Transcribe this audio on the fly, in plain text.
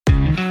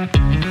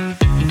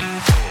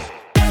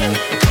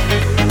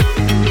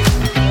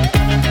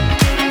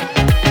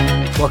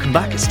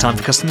Welcome back. It's time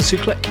for Customers Who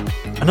Click.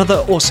 Another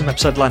awesome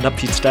episode lined up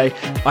for you today.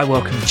 I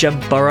welcome Jem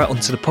Burra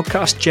onto the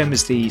podcast. Jem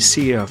is the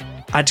CEO of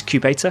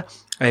AdCubator,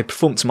 a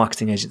performance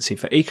marketing agency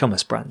for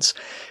e-commerce brands.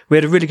 We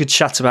had a really good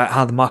chat about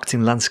how the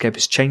marketing landscape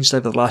has changed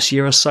over the last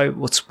year or so,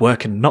 what's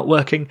working and not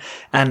working,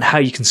 and how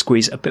you can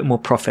squeeze a bit more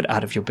profit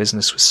out of your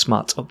business with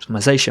smart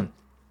optimization.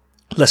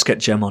 Let's get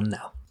Jem on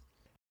now.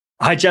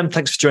 Hi, Jem.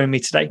 Thanks for joining me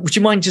today. Would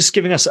you mind just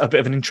giving us a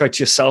bit of an intro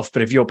to yourself, a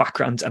bit of your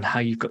background and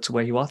how you've got to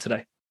where you are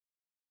today?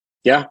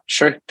 Yeah,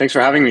 sure. Thanks for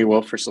having me,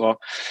 Will, first of all.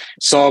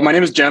 So my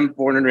name is Jem,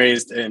 born and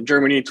raised in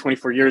Germany,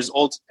 24 years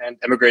old, and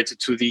emigrated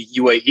to the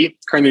UAE,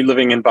 currently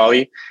living in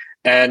Bali.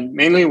 And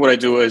mainly what I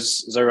do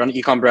is I run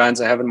e-com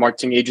brands. I have a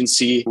marketing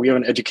agency. We have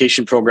an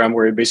education program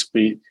where we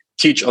basically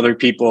teach other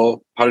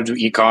people how to do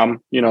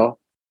e-com,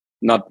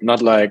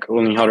 not like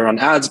only how to run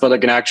ads, but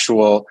like an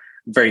actual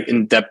very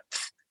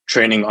in-depth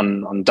training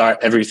on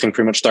everything,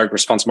 pretty much direct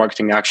response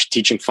marketing, actually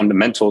teaching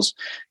fundamentals,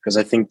 because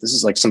I think this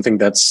is like something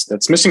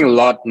that's missing a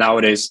lot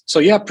nowadays. So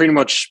yeah, pretty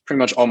much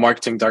all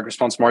marketing, direct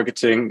response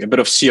marketing, a bit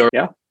of CR.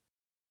 Yeah.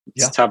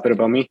 That's a bit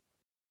about me.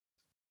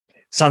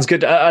 Sounds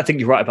good. I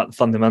think you're right about the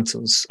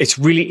fundamentals. It's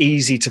really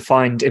easy to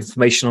find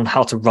information on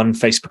how to run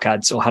Facebook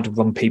ads or how to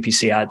run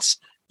PPC ads,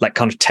 like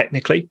kind of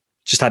technically,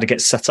 just how to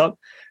get set up.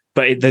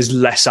 But there's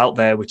less out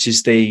there, which is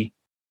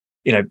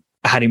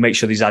how do you make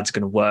sure these ads are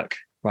going to work?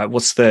 Right.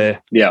 What's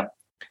what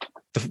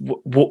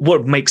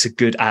makes a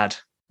good ad,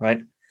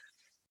 right?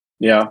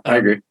 Yeah, I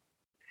agree.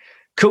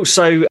 Cool.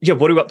 So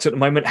what are we up to at the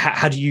moment?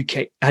 How do you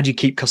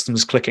keep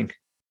customers clicking?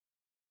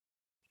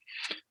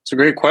 It's a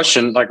great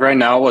question. Like right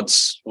now,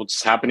 what's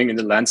happening in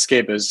the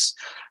landscape is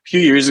a few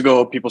years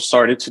ago, people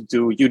started to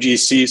do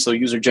UGC, so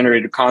user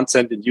generated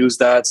content, and use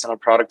that, sell our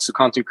products to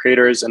content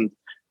creators. And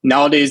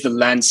nowadays the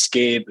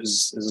landscape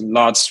is a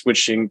lot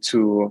switching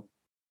to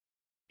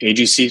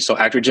AGC, so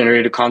actor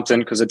generated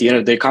content, because at the end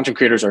of the day, content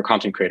creators are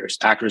content creators,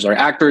 actors are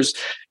actors,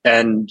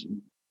 and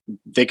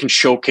they can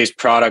showcase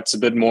products a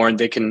bit more. And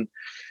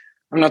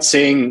I'm not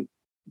saying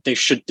they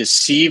should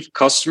deceive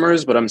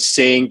customers, but I'm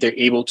saying they're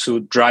able to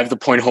drive the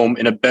point home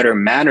in a better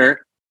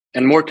manner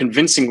and more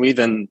convincingly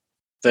than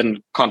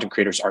content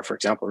creators are, for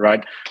example,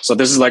 right? So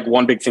this is like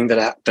one big thing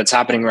that's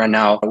happening right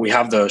now. We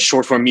have the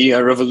short form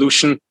media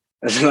revolution,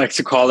 as I like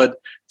to call it.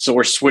 So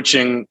we're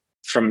switching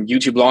from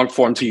YouTube long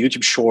form to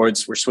YouTube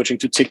shorts. We're switching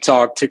to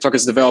TikTok. TikTok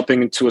is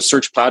developing into a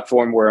search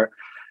platform where,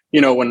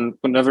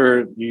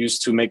 whenever you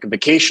used to make a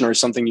vacation or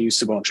something, you used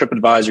to go on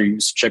TripAdvisor, you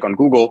used to check on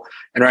Google.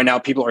 And right now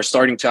people are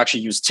starting to actually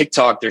use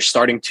TikTok. They're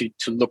starting to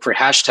look for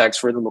hashtags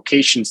for the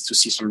locations, to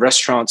see some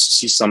restaurants, to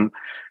see some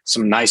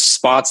nice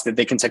spots that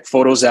they can take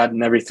photos at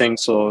and everything.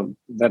 So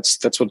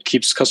that's what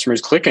keeps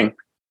customers clicking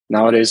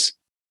nowadays.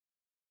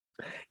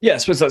 Yeah, I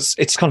suppose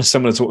it's kind of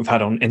similar to what we've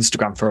had on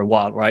Instagram for a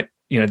while, right?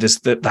 There's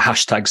the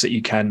hashtags that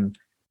you can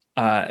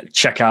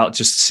check out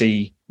just to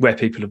see where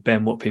people have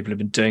been, what people have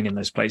been doing in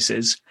those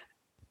places.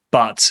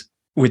 But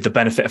with the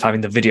benefit of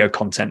having the video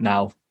content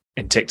now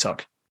in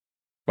TikTok,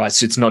 right?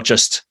 So it's not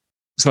just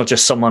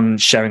someone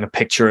sharing a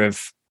picture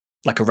of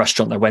like a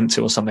restaurant they went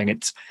to or something.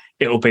 It's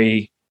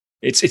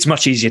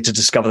much easier to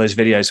discover those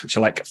videos, which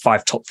are like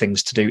 5 top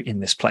things to do in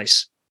this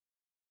place.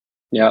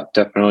 Yeah,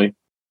 definitely.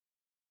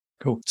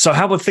 Cool. So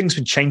how have things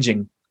been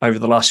changing over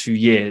the last few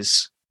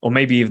years, or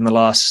maybe even the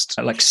last,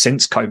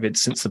 since COVID,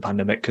 since the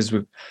pandemic? Because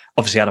we've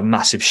obviously had a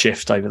massive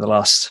shift over the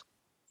last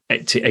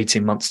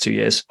 18 months, 2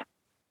 years.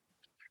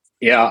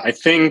 Yeah, I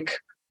think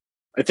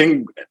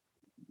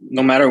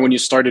no matter when you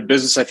started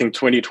business, I think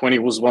 2020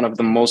 was one of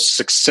the most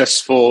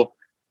successful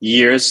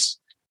years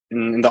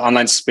in the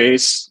online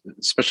space,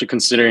 especially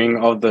considering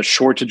all the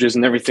shortages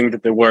and everything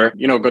that there were.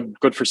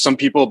 Good for some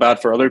people,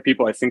 bad for other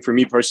people. I think for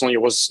me personally,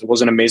 it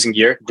was an amazing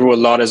year. Grew a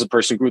lot as a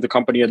person, grew the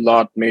company a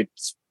lot, made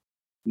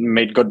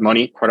good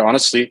money, quite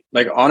honestly.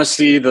 Like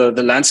honestly,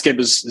 the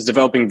landscape is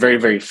developing very,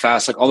 very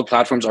fast. Like all the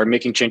platforms are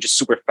making changes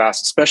super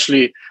fast,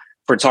 especially if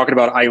we're talking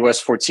about iOS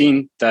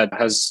 14 that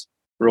has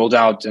rolled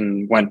out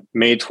in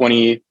May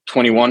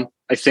 2021,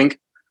 I think.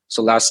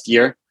 So last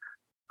year.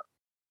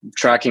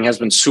 Tracking has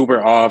been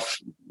super off,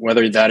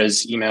 whether that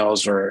is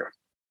emails or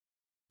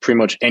pretty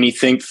much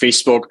anything,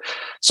 Facebook.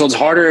 So it's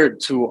harder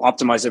to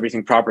optimize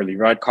everything properly,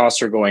 right?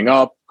 Costs are going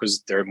up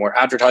because there are more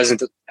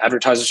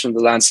advertisers in the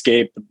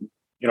landscape.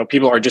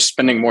 People are just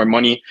spending more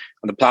money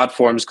on the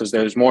platforms because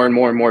there's more and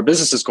more and more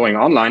businesses going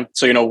online.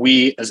 So,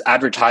 we as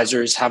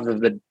advertisers have a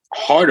bit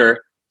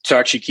harder to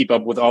actually keep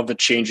up with all the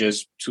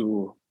changes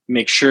to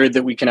make sure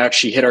that we can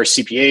actually hit our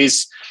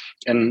CPAs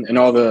and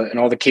all the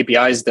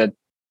KPIs that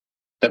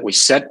we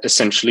set,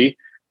 essentially,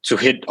 to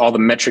hit all the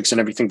metrics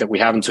and everything that we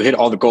have, and to hit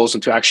all the goals,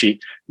 and to actually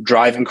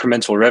drive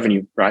incremental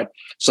revenue, right?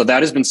 So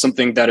that has been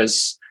something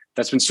that's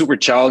been super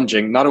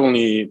challenging, not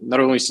only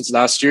since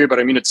last year, but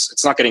I mean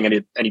it's not getting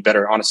any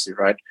better, honestly,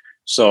 right?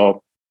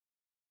 So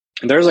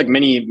there's like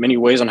many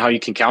ways on how you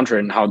can counter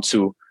it and how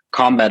to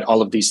combat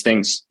all of these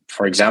things.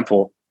 For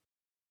example,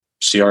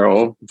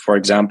 CRO, for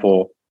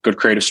example, good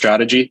creative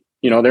strategy.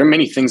 There are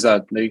many things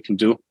that you can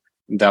do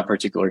in that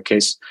particular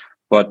case,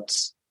 but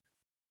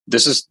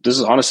this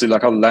is honestly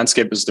like how the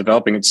landscape is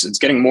developing. It's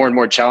getting more and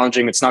more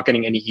challenging. It's not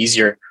getting any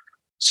easier.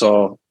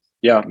 So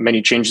yeah,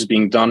 many changes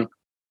being done.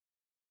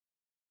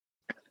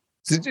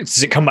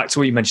 Does it come back to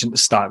what you mentioned at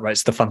the start, right?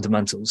 It's the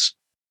fundamentals,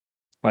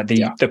 right?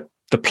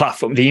 The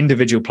platform, the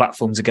individual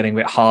platforms are getting a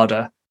bit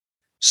harder.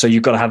 So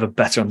you've got to have a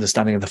better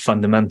understanding of the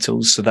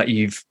fundamentals so that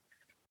you've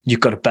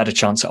got a better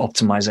chance at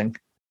optimizing.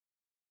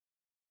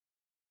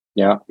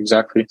 Yeah,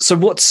 exactly. So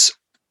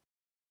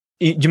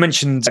you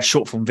mentioned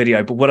short form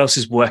video, but what else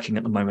is working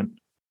at the moment?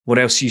 What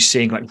else are you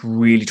seeing like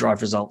really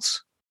drive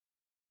results?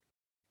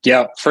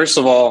 Yeah, first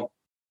of all,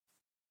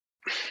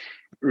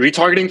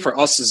 retargeting for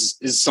us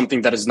is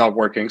something that is not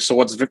working. So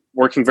what's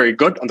working very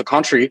good, on the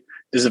contrary,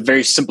 is a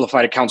very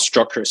simplified account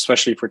structure,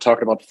 especially if we're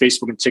talking about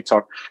Facebook and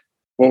TikTok.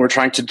 What we're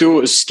trying to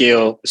do is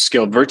scale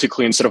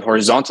vertically instead of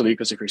horizontally,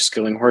 because if you're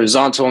scaling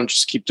horizontal and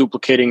just keep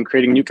duplicating,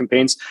 creating new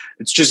campaigns,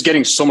 it's just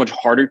getting so much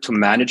harder to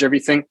manage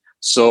everything.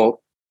 So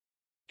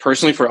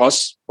personally for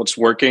us, what's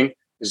working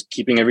is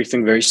keeping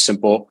everything very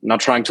simple, not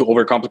trying to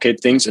overcomplicate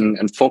things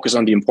and focus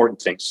on the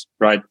important things,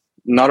 right?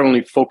 Not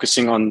only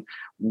focusing on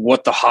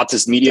what the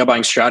hottest media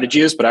buying strategy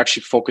is, but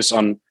actually focus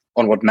on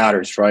what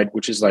matters, right?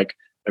 Which is like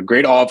a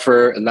great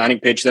offer, a landing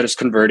page that is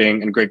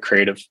converting, and great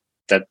creative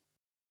that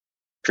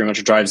pretty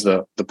much drives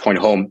the point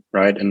home,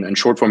 right? And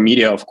short form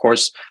media, of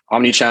course,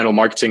 omni-channel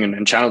marketing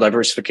and channel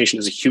diversification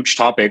is a huge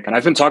topic. And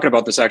I've been talking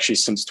about this actually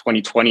since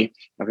 2020.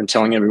 I've been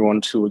telling everyone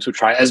to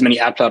try as many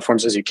ad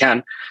platforms as you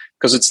can,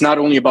 because it's not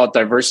only about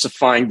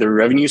diversifying the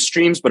revenue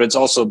streams, but it's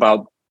also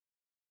about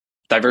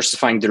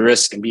diversifying the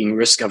risk and being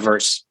risk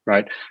averse,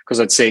 right? Because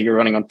let's say you're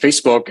running on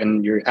Facebook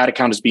and your ad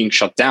account is being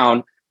shut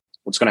down.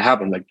 What's going to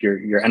happen? Like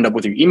you end up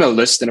with your email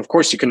list. And of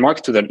course you can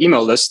market to that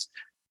email list,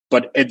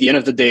 but at the end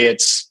of the day,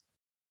 it's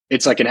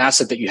like an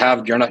asset that you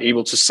have. You're not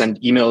able to send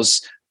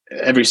emails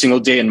every single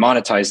day and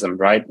monetize them,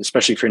 right?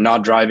 Especially if you're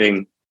not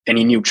driving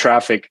any new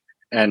traffic.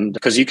 And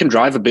because you can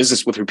drive a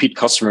business with repeat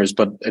customers,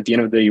 but at the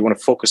end of the day, you want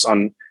to focus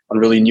on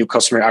really new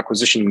customer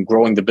acquisition and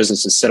growing the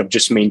business instead of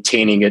just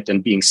maintaining it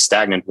and being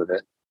stagnant with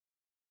it.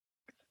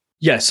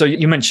 Yeah. So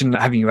you mentioned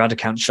having your ad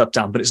account shut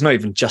down, but it's not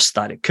even just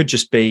that. It could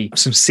just be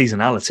some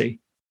seasonality.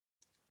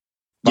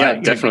 Right?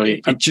 Yeah,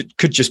 definitely. It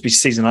could just be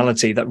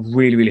seasonality that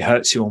really, really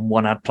hurts you on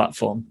one ad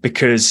platform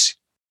because,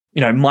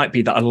 it might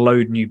be that a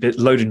load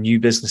of new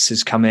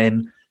businesses come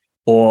in,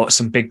 or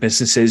some big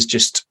businesses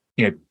just,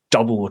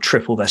 double or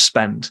triple their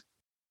spend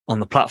on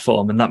the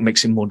platform. And that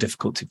makes it more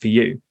difficult for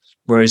you.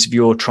 Whereas if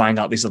you're trying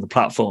out these other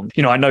platforms,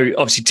 I know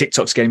obviously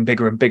TikTok's getting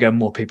bigger and bigger,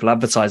 more people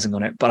advertising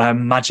on it, but I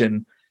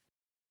imagine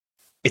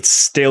it's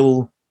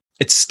still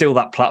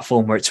that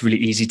platform where it's really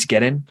easy to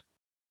get in.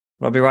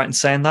 Would I be right in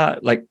saying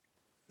that? Like,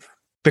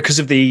 because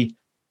of the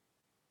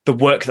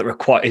work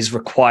that is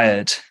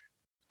required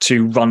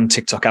to run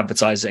TikTok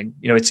advertising,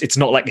 it's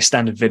not like your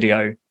standard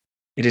video.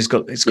 It's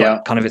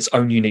got kind of its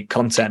own unique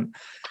content.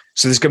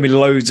 So there's going to be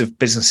loads of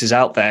businesses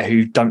out there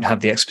who don't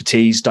have the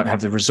expertise, don't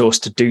have the resource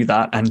to do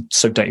that, and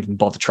so don't even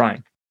bother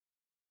trying.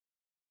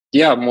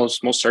 Yeah,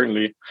 most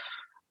certainly.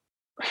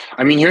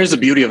 I mean, here's the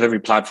beauty of every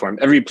platform.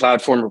 Every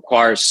platform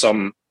requires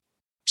some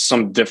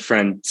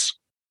different,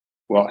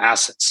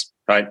 assets,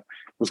 right?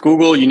 With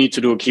Google, you need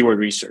to do a keyword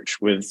research.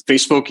 With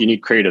Facebook, you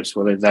need creatives,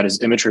 whether that is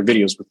image or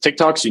videos. With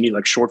TikToks, you need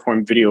like short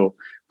form video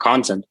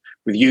content.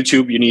 With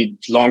YouTube, you need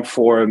long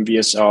form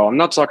VSL. I'm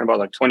not talking about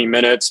like 20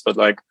 minutes, but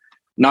like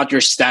not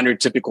your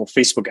standard typical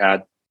Facebook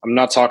ad. I'm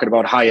not talking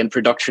about high end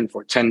production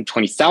for 10,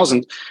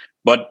 20,000,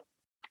 but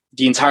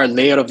the entire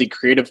layout of the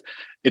creative,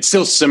 it's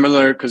still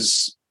similar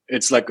because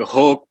it's like a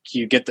hook.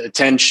 You get the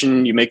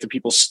attention, you make the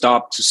people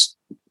stop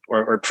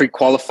or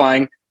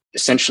pre-qualifying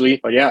essentially.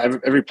 But yeah,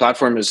 every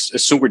platform is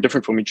super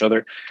different from each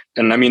other.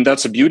 And I mean,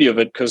 that's the beauty of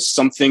it, because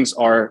some things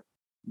are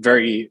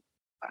very,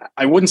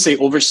 I wouldn't say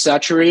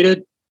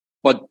oversaturated,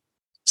 but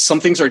some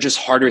things are just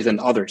harder than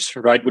others,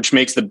 right? Which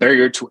makes the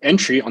barrier to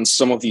entry on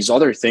some of these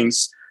other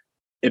things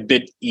a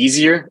bit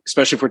easier,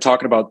 especially if we're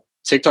talking about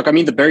TikTok. I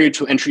mean, the barrier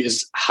to entry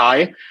is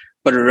high,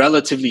 but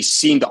relatively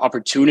seeing the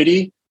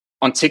opportunity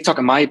on TikTok,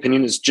 in my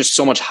opinion, is just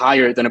so much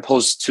higher than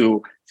opposed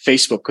to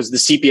Facebook, because the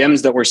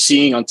CPMs that we're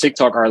seeing on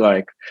TikTok are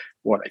like,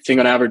 I think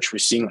on average, we're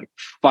seeing like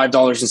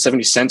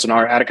 $5.70 on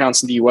our ad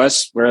accounts in the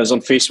US, whereas on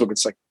Facebook,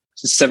 it's like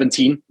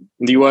 17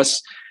 in the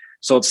US.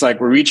 So it's like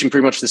we're reaching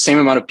pretty much the same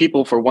amount of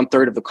people for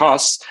 1/3 of the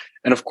costs.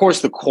 And of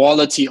course, the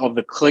quality of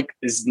the click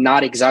is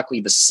not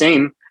exactly the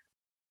same,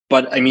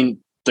 but I mean,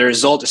 the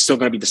result is still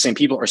going to be the same.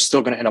 People are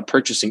still going to end up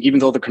purchasing, even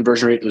though the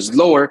conversion rate is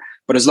lower.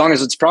 But as long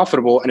as it's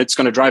profitable and it's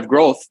going to drive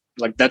growth,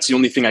 like that's the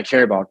only thing I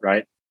care about,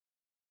 right?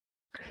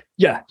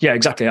 Yeah,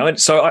 exactly.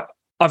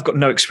 I've got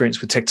no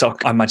experience with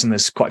TikTok. I imagine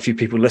there's quite a few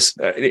people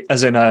listening,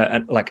 as in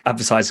a like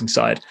advertising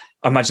side.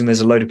 I imagine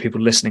there's a load of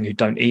people listening who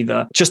don't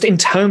either. Just in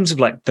terms of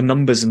like the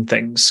numbers and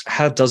things,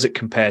 how does it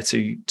compare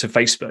to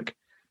Facebook?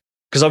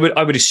 Because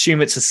I would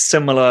assume it's a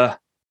similar,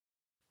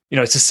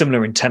 it's a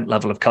similar intent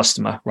level of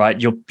customer, right?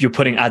 You're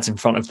putting ads in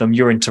front of them,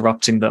 you're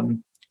interrupting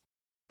them,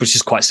 which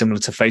is quite similar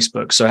to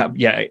Facebook. So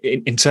yeah,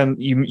 in term,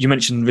 you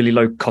mentioned really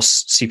low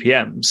cost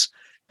CPMs.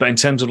 But in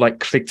terms of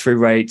like click-through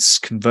rates,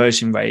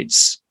 conversion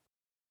rates,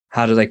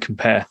 how do they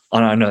compare?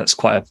 I know that's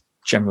quite a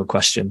general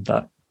question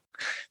that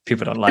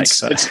people don't like.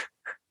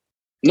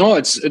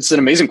 It's an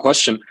amazing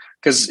question,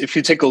 because if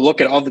you take a look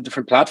at all the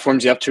different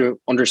platforms, you have to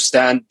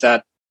understand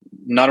that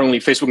not only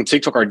Facebook and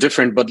TikTok are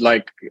different, but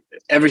like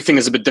everything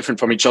is a bit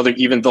different from each other,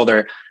 even though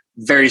they're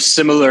very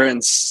similar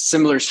and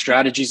similar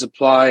strategies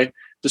apply.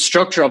 The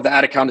structure of the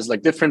ad account is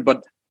like different,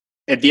 but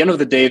at the end of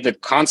the day, the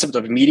concept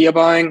of media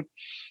buying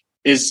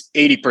is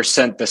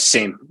 80% the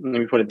same. Let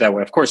me put it that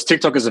way. Of course,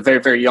 TikTok is a very,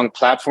 very young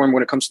platform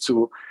when it comes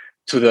to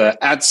the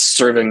ad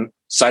serving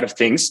side of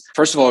things.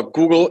 First of all,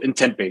 Google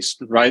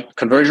intent-based, right?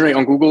 Conversion rate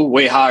on Google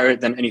way higher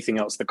than anything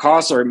else. The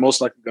costs are most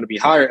likely going to be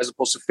higher as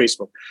opposed to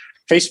Facebook.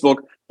 Facebook,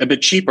 a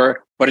bit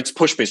cheaper, but it's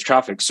push-based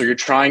traffic. So you're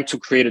trying to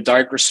create a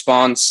direct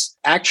response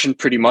action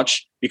pretty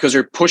much because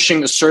you're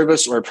pushing a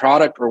service or a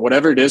product or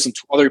whatever it is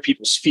into other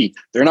people's feed.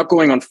 They're not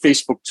going on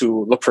Facebook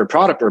to look for a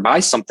product or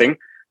buy something,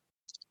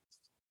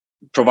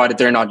 provided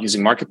they're not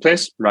using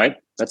Marketplace, right?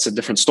 That's a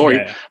different story.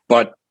 Yeah.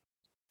 But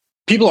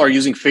people are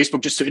using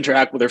Facebook just to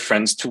interact with their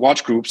friends, to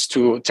watch groups,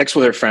 to text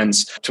with their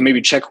friends, to maybe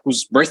check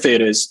whose birthday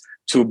it is,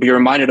 to be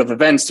reminded of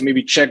events, to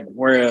maybe check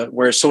where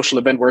a social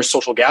event, where a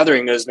social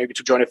gathering is, maybe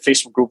to join a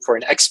Facebook group for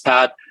an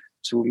expat,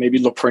 to maybe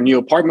look for a new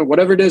apartment,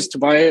 whatever it is, to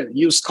buy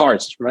used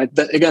cars, right?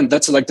 Again,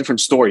 that's a like different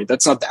story.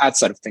 That's not the ad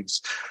side of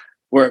things.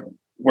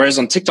 Whereas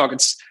on TikTok,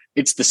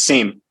 it's the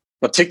same.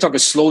 But TikTok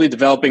is slowly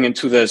developing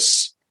into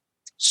this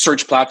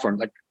search platform.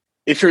 Like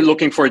if you're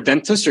looking for a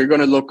dentist, you're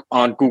going to look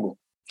on Google.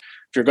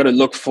 If you're going to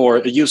look for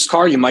a used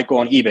car, you might go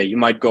on eBay. You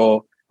might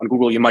go on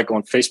Google. You might go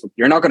on Facebook.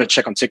 You're not going to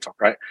check on TikTok,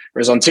 right?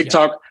 Whereas on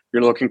TikTok,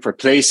 you're looking for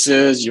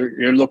places.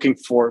 You're looking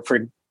for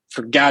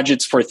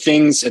gadgets, for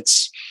things.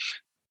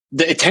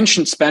 The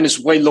attention span is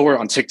way lower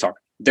on TikTok.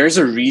 There's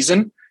a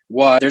reason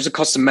why there's a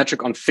custom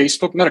metric on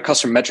Facebook. Not a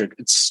custom metric.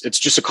 It's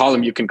just a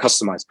column you can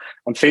customize.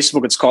 On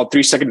Facebook, it's called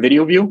 3-second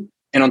video view.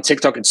 And on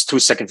TikTok, it's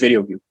 2-second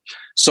video view.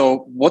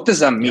 So what does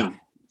that mean? Yeah.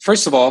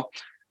 First of all,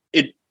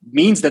 it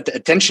means that the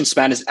attention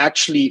span is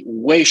actually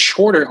way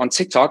shorter on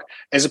TikTok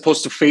as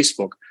opposed to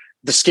Facebook.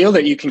 The scale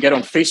that you can get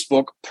on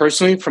Facebook,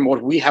 personally, from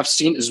what we have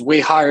seen, is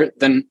way higher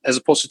than as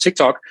opposed to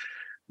TikTok.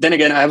 Then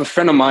again, I have a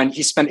friend of mine.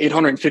 He spent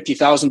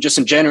 $850,000 just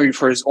in January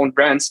for his own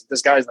brands.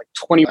 This guy is like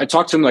 20. I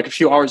talked to him like a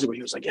few hours ago.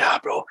 He was like, "Yeah,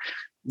 bro,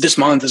 this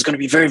month is going to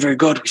be very, very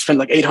good. We spent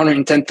like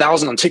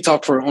 $810,000 on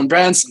TikTok for our own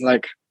brands." And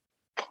like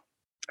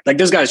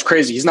this guy is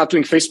crazy. He's not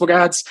doing Facebook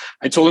ads.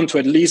 I told him to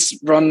at least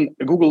run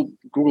a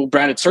Google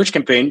branded search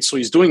campaign. So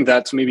he's doing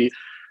that to maybe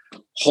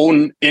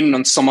hone in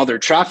on some other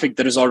traffic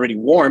that is already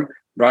warm,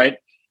 right?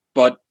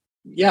 But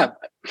yeah,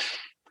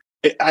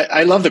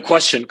 I love the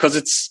question because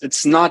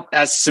it's not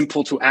as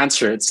simple to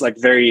answer. It's like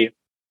very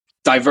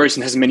diverse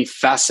and has many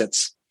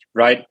facets,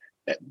 right?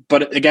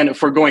 But again,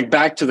 if we're going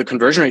back to the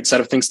conversion rate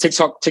side of things,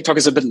 TikTok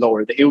is a bit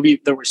lower. The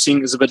AOV that we're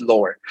seeing is a bit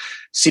lower.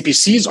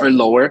 CPCs are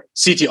lower.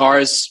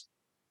 CTRs,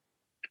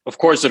 of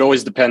course, it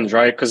always depends,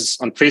 right? Because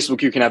on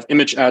Facebook, you can have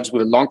image ads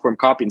with a long form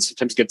copy and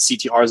sometimes get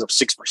CTRs of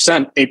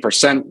 6%,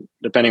 8%,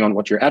 depending on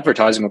what you're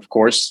advertising, of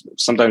course.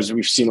 Sometimes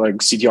we've seen like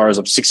CTRs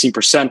of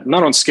 16%,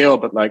 not on scale,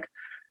 but like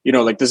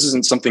this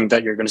isn't something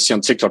that you're going to see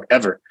on TikTok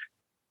ever.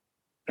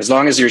 As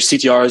long as your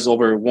CTR is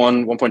over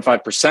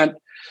 1.5%,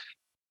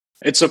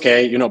 it's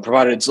okay.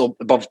 Provided it's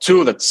above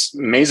 2, that's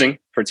amazing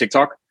for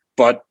TikTok,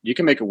 but you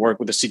can make it work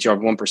with a CTR of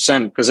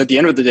 1%, because at the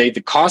end of the day,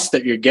 the cost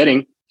that you're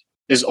getting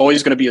is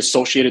always going to be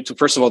associated to,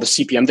 first of all, the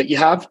CPM that you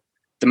have,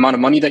 the amount of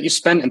money that you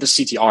spend, and the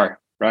CTR,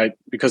 right?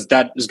 Because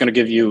that is going to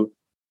give you,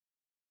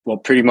 well,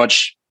 pretty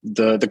much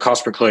the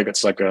cost per click.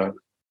 It's like a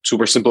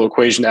super simple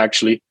equation,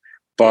 actually.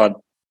 But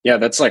yeah,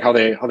 that's like how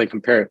they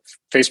compare it.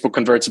 Facebook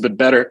converts a bit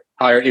better,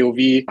 higher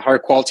AOV, higher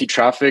quality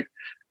traffic.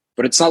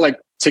 But it's not like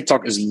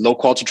TikTok is low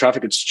quality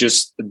traffic. It's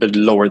just a bit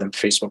lower than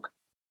Facebook.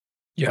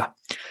 Yeah.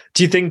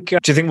 Do you think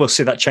we'll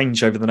see that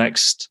change over the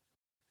next,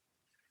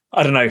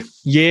 I don't know,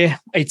 year,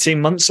 18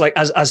 months? Like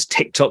as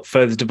TikTok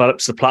further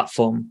develops the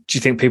platform, do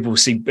you think people will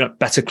see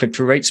better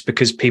click-through rates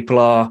because people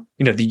are,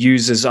 the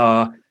users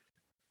are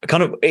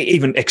kind of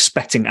even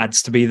expecting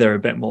ads to be there a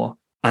bit more,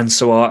 and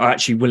so are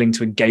actually willing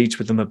to engage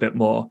with them a bit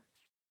more?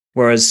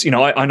 Whereas,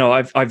 I know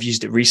I've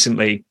used it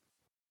recently,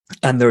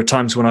 and there are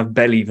times when I've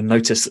barely even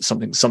noticed that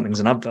something's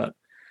an advert.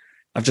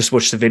 I've just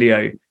watched the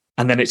video,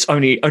 and then it's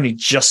only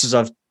just as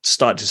I've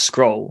started to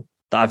scroll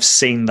that I've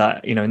seen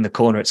that, in the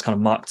corner it's kind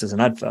of marked as an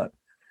advert.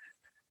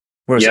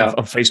 Whereas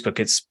on Facebook,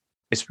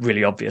 it's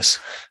really obvious.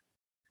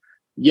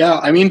 Yeah,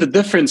 I mean, the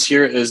difference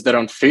here is that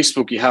on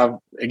Facebook, you have,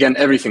 again,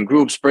 everything,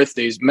 groups,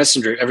 birthdays,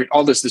 Messenger,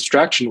 all this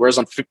distraction. Whereas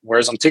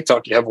on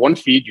TikTok, you have one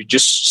feed, you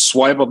just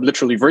swipe up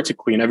literally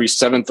vertically, and every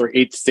 7th or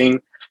 8th thing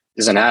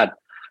is an ad.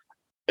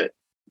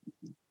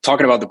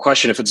 Talking about the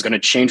question if it's going to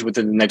change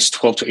within the next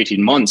 12 to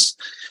 18 months,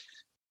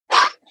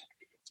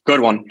 good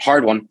one,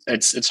 hard one.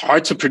 It's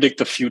hard to predict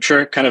the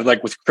future, kind of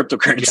like with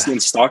cryptocurrency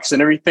and stocks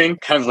and everything,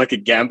 kind of like a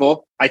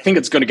gamble. I think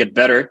it's going to get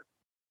better.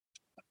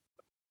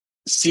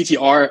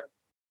 CTR,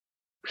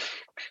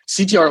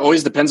 CTR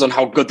always depends on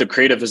how good the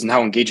creative is and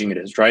how engaging it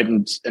is, right?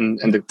 And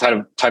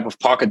the type of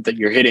pocket that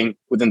you're hitting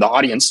within the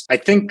audience. I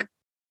think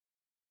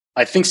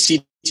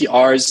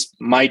CTRs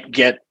might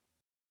get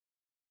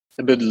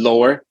a bit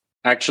lower,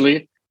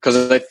 actually,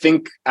 because I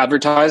think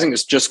advertising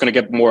is just going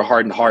to get more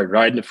hard and hard,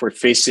 right? And if we're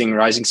facing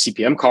rising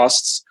CPM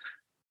costs,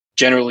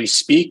 generally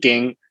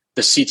speaking,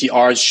 the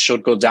CTRs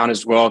should go down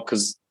as well,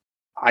 because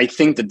I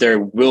think that there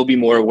will be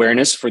more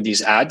awareness for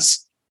these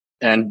ads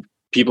and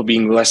people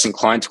being less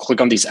inclined to click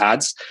on these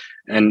ads.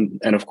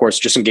 And of course,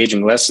 just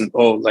engaging less. And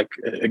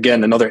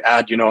again, another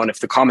ad, and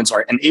if the comments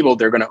are enabled,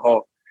 they're going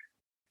to,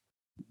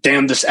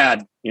 damn this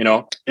ad,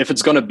 if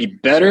it's going to be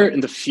better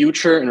in the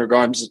future in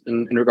regards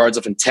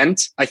of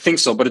intent, I think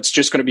so, but it's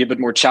just going to be a bit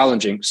more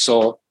challenging.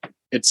 So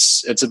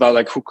it's about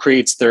like who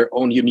creates their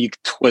own unique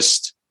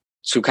twist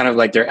to kind of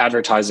like their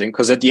advertising.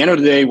 Because at the end of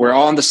the day, we're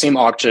all on the same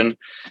auction.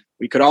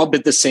 We could all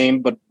bid the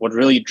same, but what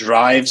really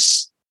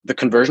drives the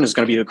conversion is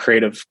going to be the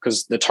creative,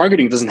 because the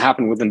targeting doesn't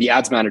happen within the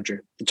ads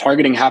manager. The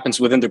targeting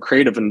happens within the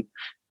creative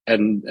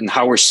and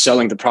how we're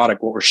selling the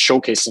product, what we're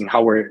showcasing,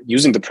 how we're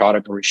using the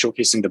product, or we're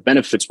showcasing the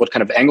benefits, what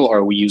kind of angle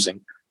are we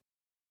using?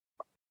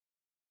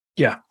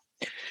 Yeah.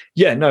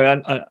 No,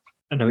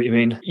 I know what you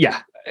mean.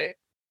 Yeah.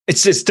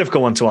 It's a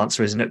difficult one to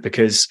answer, isn't it?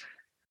 Because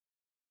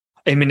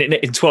I mean,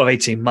 in 12,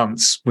 18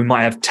 months, we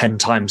might have 10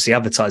 times the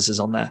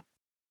advertisers on there.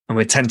 And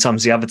with 10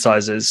 times the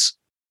advertisers,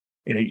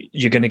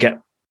 you're going to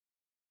get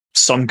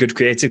some good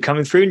creative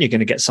coming through and you're going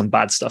to get some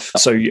bad stuff.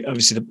 So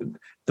obviously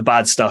the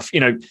bad stuff,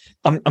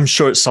 I'm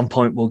sure at some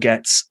point we'll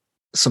get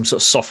some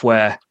sort of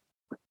software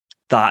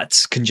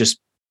that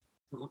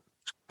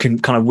can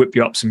kind of whip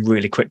you up some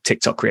really quick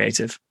TikTok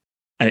creative,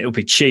 and it'll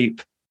be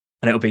cheap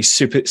and it'll be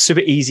super,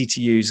 super easy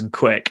to use and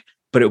quick,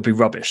 but it'll be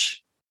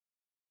rubbish.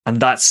 And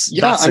that's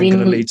going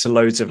to lead to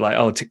loads of like,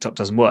 oh, TikTok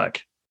doesn't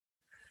work.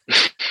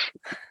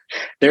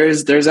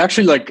 There's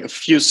actually like a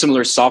few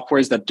similar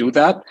softwares that do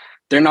that.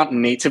 They're not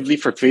natively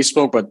for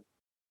Facebook, but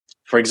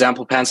for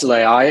example, Pencil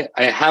AI,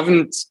 I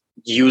haven't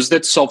used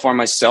it so far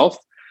myself,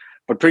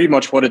 but pretty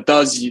much what it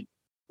does,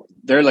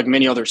 there are like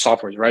many other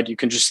softwares, right? You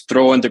can just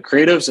throw in the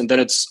creatives and then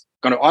it's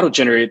going to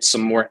auto-generate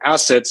some more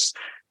assets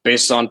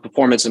based on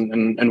performance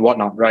and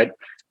whatnot, right?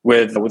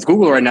 With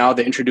Google right now,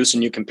 they introduced a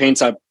new campaign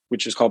type,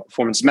 which is called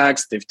Performance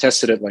Max. They've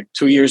tested it like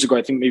 2 years ago,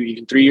 I think maybe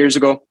even 3 years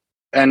ago.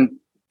 And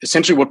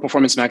essentially what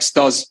Performance Max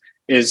does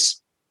is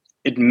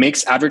it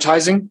makes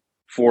advertising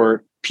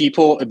for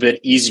people a bit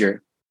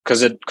easier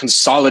because it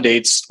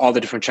consolidates all the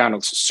different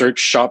channels: search,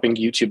 shopping,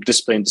 YouTube,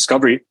 display, and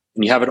discovery.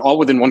 And you have it all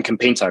within one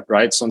campaign type,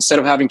 right? So instead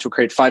of having to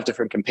create 5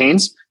 different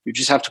campaigns, you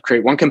just have to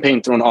create one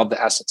campaign, throw in all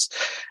the assets.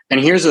 And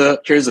here's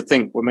the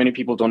thing, what many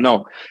people don't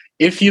know.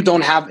 If you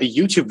don't have a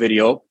YouTube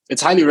video,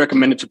 it's highly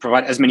recommended to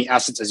provide as many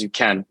assets as you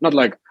can. Not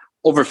like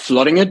over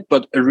flooding it,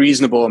 but a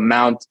reasonable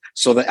amount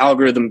so the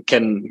algorithm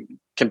can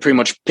pretty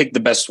much pick the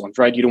best ones,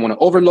 right? You don't want to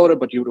overload it,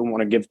 but you don't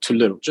want to give too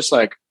little, just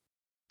like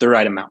the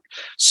right amount.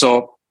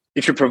 So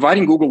if you're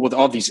providing Google with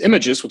all these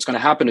images, what's going to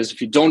happen is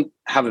if you don't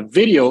have a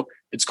video,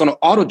 it's going to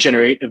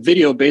auto-generate a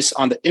video based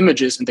on the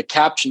images and the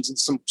captions and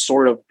some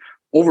sort of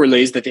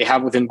overlays that they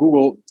have within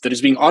Google that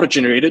is being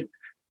auto-generated.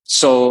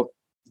 So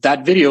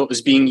that video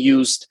is being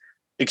used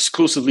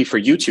exclusively for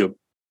YouTube,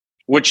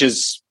 which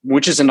is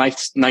a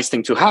nice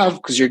thing to have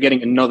because you're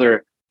getting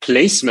another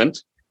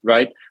placement,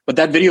 right? But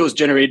that video is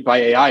generated by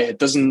AI. It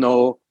doesn't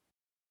know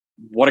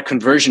what a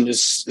conversion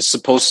is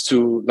supposed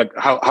to, like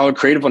how a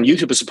creative on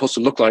YouTube is supposed to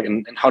look like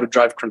and how to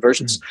drive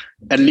conversions.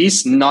 At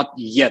least not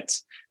yet.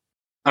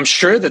 I'm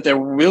sure that there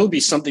will be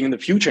something in the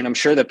future, and I'm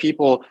sure that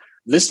people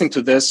listening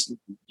to this,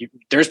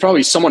 there's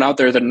probably someone out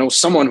there that knows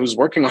someone who's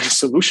working on a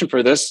solution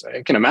for this.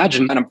 I can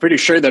imagine. And I'm pretty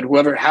sure that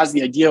whoever has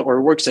the idea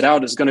or works it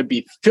out is going to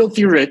be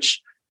filthy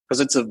rich because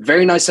it's a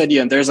very nice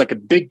idea. And there's like a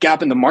big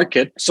gap in the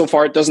market. So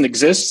far, it doesn't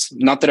exist.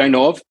 Not that I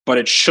know of, but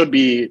it should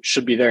be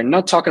there.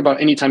 Not talking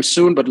about anytime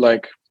soon, but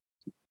like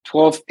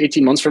 12,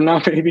 18 months from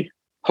now, maybe,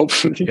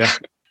 hopefully.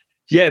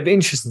 Yeah, it'd be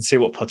interesting to see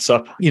what pops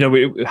up.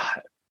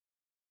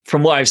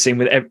 From what I've seen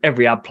with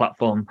every ad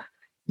platform,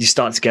 you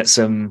start to get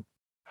some,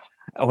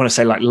 I want to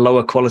say like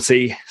lower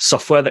quality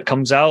software that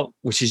comes out,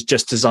 which is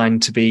just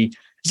designed to be,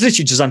 it's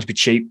literally designed to be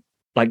cheap,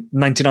 like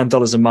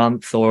 $99 a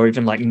month or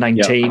even like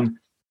 19. Yeah.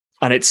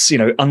 And it's,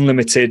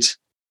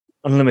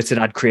 unlimited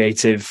ad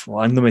creative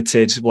or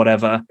unlimited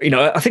whatever.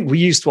 I think we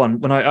used one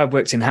when I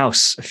worked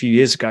in-house a few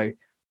years ago.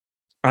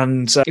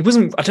 And it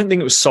wasn't, I don't think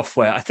it was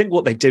software. I think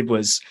what they did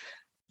was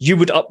you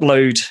would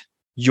upload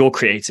your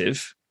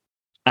creative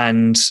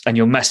and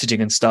your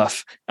messaging and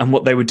stuff. And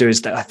what they would do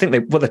is that I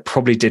think what they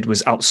probably did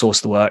was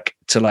outsource the work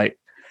to like,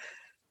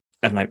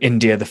 I don't know,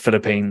 India, the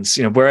Philippines,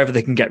 wherever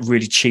they can get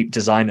really cheap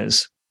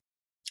designers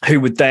who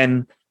would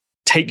then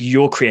take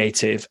your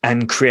creative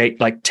and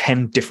create like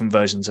 10 different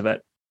versions of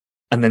it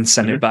and then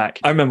send it back.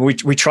 I remember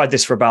we tried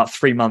this for about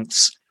 3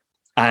 months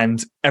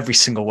and every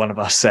single one of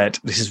us said,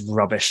 this is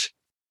rubbish.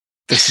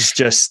 This is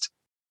just,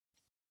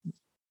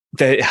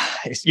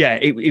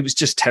 it was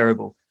just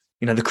terrible.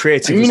 The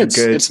creative wasn't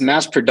good. It's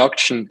mass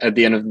production at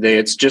the end of the day.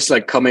 It's just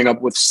like coming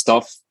up with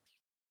stuff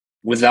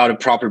without a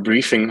proper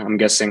briefing, I'm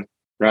guessing,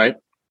 right?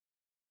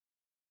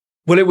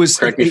 Well, it was.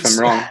 Correct me if I'm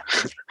wrong.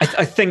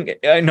 I think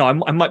no,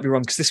 I might be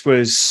wrong because this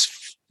was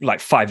like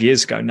 5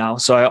 years ago now,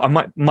 so I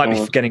might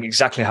be forgetting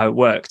exactly how it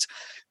worked.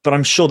 But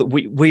I'm sure that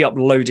we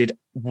uploaded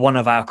one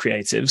of our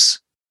creatives,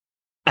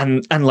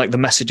 and like the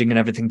messaging and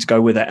everything to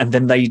go with it, and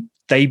then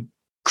they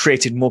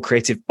created more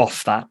creative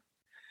off that.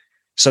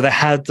 So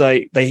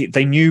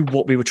they knew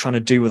what we were trying to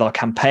do with our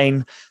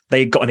campaign.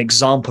 They got an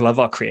example of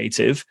our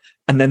creative,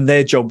 and then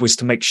their job was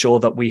to make sure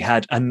that we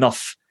had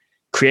enough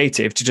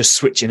creative to just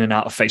switch in and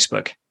out of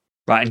Facebook,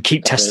 right, and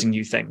keep testing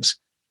new things.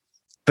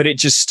 But it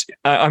just,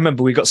 I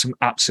remember we got some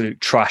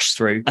absolute trash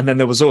through, and then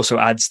there was also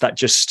ads that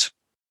just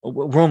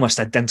were almost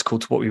identical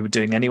to what we were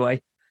doing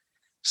anyway.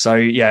 So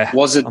yeah,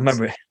 I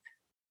remember.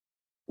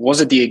 Was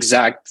it the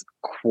exact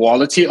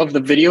quality of the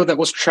video that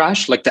was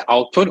trash, like the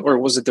output, or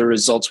was it the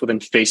results within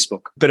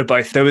Facebook? Bit of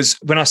both. There was,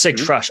 when I say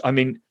trash, I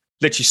mean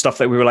literally stuff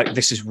that we were like,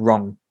 this is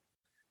wrong.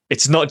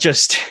 It's not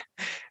just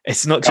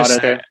it's not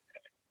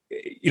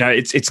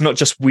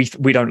just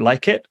we don't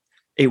like it.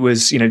 It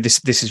was,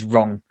 this is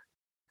wrong.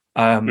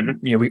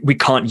 We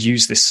can't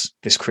use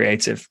this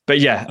creative. But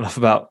yeah, enough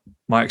about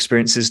my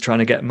experiences trying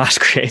to get mass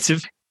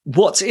creative.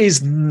 What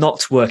is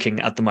not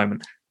working at the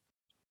moment?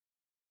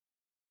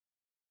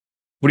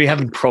 What are you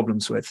having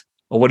problems with?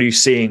 Or what are you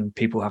seeing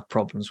people have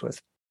problems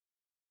with?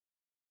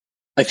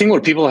 I think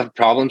what people have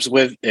problems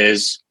with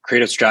is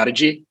creative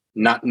strategy,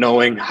 not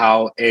knowing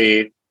how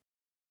a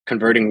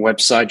converting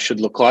website should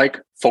look like,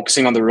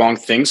 focusing on the wrong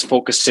things,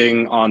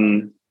 focusing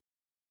on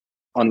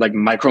like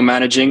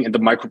micromanaging and the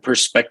micro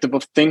perspective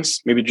of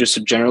things, maybe just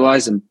to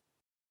generalize and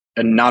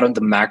not on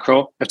the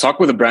macro. I talked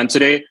with a brand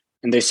today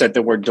and they said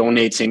that we're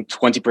donating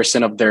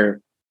 20% of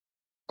their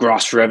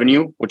gross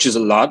revenue, which is a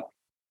lot.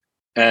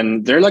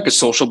 And they're like a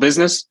social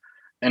business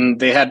and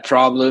they had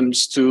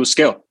problems to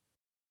scale.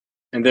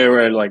 And they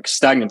were like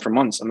stagnant for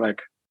months. I'm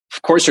like,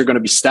 of course you're going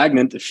to be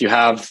stagnant if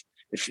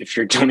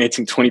you're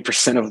donating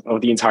 20%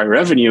 of the entire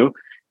revenue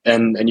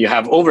and you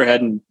have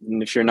overhead and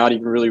if you're not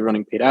even really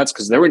running paid ads,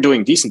 because they were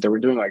doing decent. They were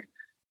doing like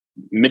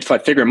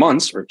mid-5-figure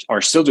months or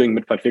are still doing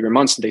mid-5-figure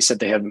months. And they said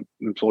they have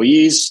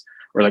employees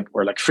or like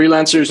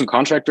freelancers and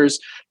contractors.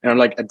 And I'm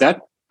like, at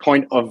that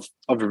point of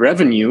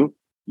revenue,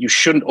 you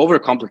shouldn't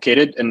overcomplicate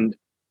it and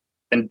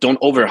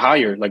don't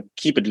overhire, like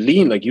keep it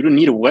lean. Like you don't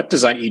need a web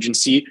design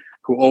agency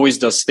who always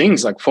does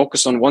things, like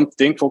focus on one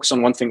thing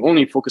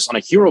only, focus on a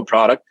hero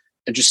product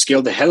and just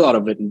scale the hell out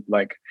of it. And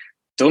like,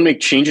 don't make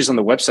changes on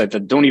the website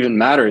that don't even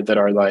matter, that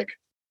are like,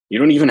 you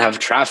don't even have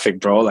traffic,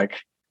 bro. Like,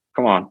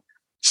 come on.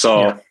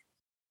 So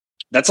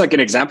that's like an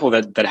example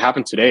that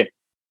happened today.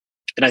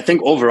 And I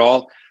think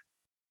overall,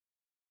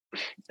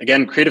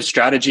 again, creative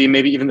strategy,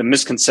 maybe even the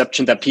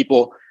misconception that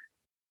people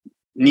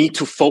need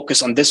to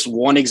focus on this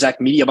one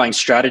exact media buying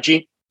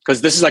strategy,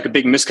 because this is like a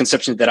big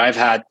misconception that I've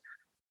had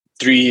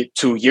 2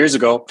 years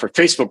ago for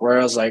Facebook, where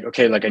I was like,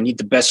 okay, like I need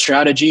the best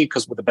strategy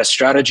because with the best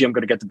strategy, I'm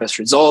going to get the best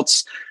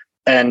results.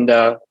 And,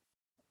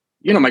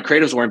 my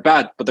creatives weren't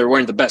bad, but they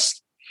weren't the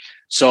best.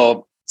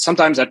 So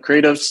sometimes I had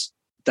creatives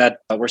that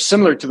were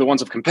similar to the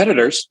ones of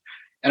competitors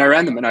and I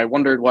ran them and I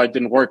wondered why it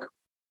didn't work.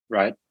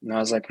 Right. And I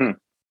was like,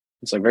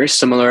 it's like very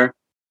similar.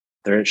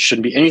 There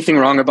shouldn't be anything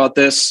wrong about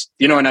this,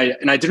 and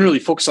I didn't really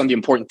focus on the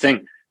important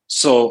thing.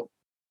 So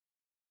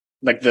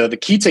like the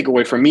key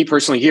takeaway for me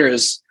personally here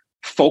is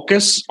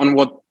focus on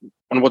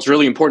what's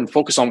really important,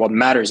 focus on what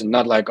matters and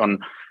not like on,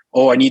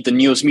 I need the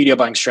newest media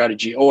buying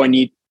strategy. I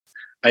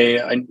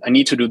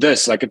need to do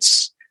this. Like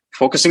it's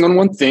focusing on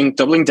one thing,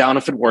 doubling down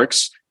if it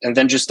works, and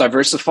then just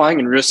diversifying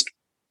and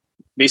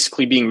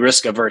basically being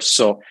risk averse.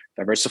 So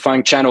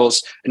diversifying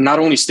channels and not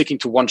only sticking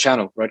to one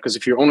channel, right? Because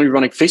if you're only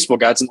running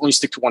Facebook ads and only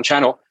stick to one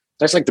channel,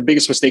 that's like the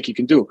biggest mistake you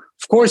can do.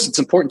 Of course, it's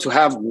important to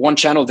have one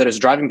channel that is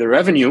driving the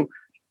revenue.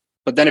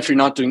 But then if you're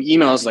not doing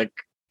emails, like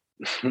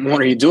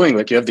what are you doing?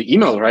 Like you have the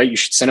email, right? You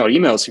should send out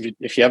emails.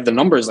 If you have the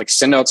numbers, like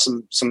send out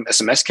some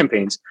SMS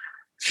campaigns.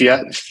 If you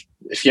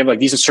have like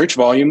decent search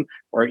volume,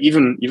 or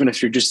even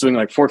if you're just doing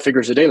like 4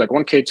 figures a day, like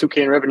 1K,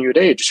 2K in revenue a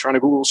day, just run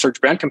a Google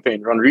search brand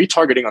campaign, run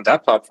retargeting on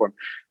that platform.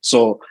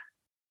 So,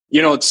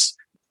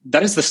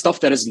 that is the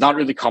stuff that is not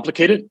really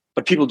complicated,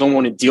 but people don't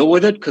want to deal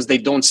with it because they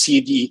don't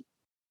see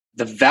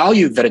the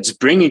value that it's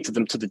bringing to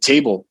them to the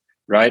table,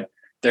 right?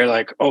 They're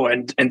like,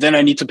 and then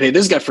I need to pay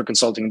this guy for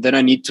consulting. Then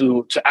I need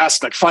to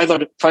ask like five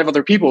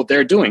other people what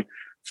they're doing.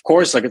 Of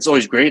course, like it's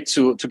always great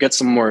to get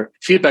some more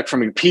feedback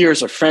from your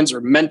peers or friends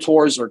or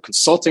mentors or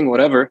consulting,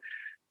 whatever.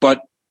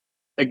 But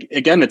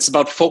again, it's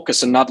about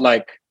focus and not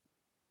like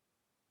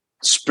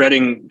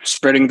spreading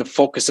the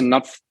focus and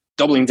not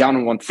doubling down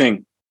on one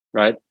thing,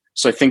 right?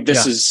 So I think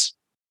this is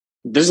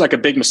like a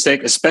big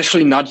mistake,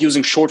 especially not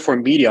using short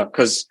form media,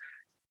 because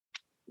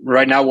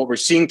right now what we're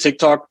seeing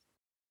TikTok,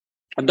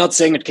 I'm not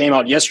saying it came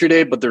out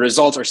yesterday, but the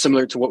results are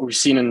similar to what we've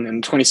seen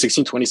in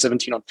 2016,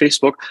 2017 on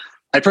Facebook.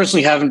 I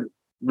personally haven't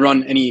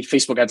run any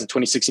Facebook ads in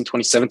 2016,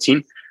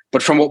 2017,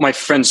 but from what my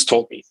friends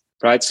told me,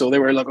 right? So they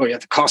were like,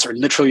 the costs are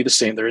literally the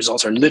same. The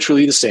results are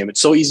literally the same.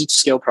 It's so easy to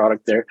scale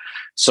product there.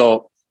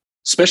 So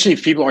especially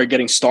if people are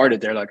getting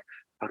started, they're like,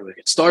 how do I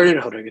get started?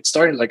 How do I get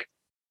started? Like,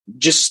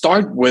 just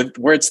start with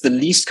where it's the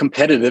least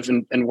competitive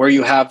and where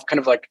you have kind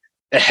of like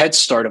a head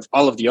start of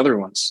all of the other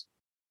ones,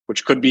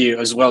 which could be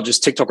as well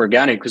just TikTok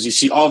organic, because you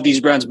see all of these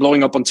brands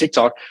blowing up on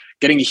TikTok,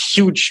 getting a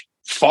huge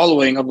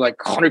following of like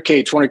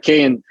 100K,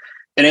 200K.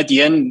 And at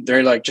the end,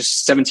 they're like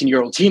just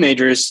 17-year-old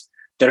teenagers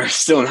that are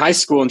still in high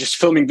school and just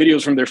filming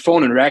videos from their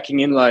phone and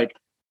racking in, like,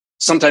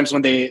 sometimes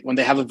when they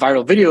have a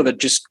viral video that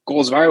just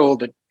goes viral,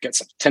 that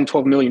gets 10,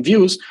 12 million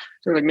views,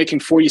 they're like making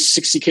 40,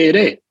 60K a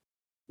day.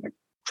 Like,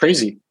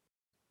 crazy.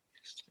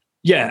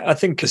 Yeah, I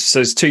think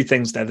there's two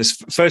things there. There's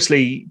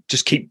firstly,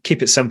 just keep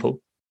it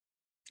simple.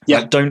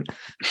 Yeah, like, don't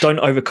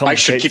overcomplicate. I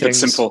should keep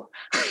things. it simple.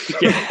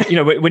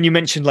 Yeah, when you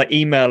mentioned like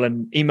email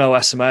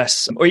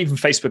SMS, or even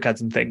Facebook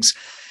ads and things,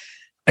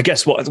 I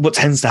guess what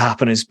tends to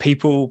happen is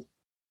people,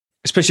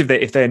 especially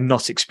if they're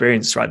not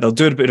experienced, right, they'll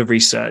do a bit of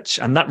research,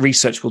 and that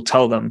research will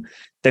tell them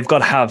they've got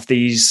to have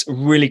these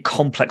really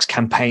complex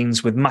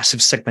campaigns with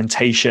massive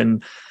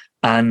segmentation.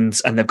 And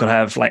they've got to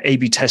have like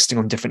A/B testing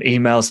on different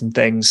emails and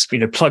things,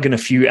 plug in a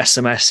few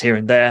SMS here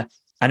and there.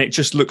 And it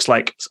just looks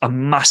like a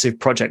massive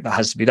project that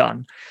has to be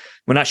done.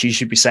 When actually you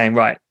should be saying,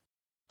 right,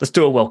 let's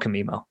do a welcome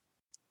email.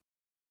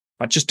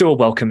 Right, just do a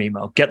welcome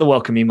email, get the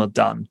welcome email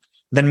done,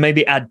 then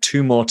maybe add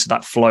 2 more to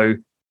that flow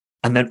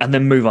and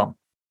then move on.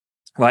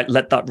 Right,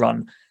 let that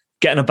run.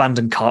 Get an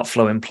abandoned cart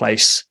flow in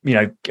place,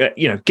 get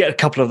a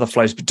couple of the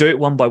flows, but do it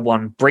one by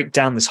one, break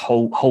down this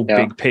whole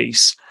big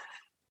piece.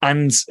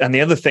 And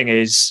the other thing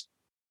is,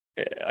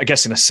 I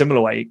guess in a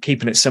similar way,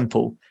 keeping it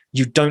simple,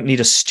 you don't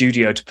need a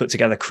studio to put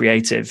together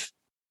creative,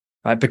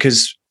 right?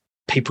 Because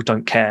people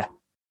don't care.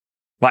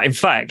 Right. In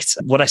fact,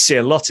 what I see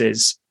a lot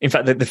is,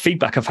 the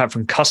feedback I've had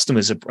from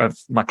customers of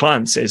my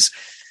clients is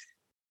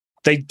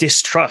they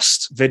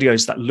distrust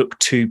videos that look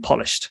too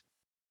polished.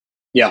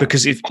 Yeah,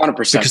 because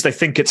 100%. Because they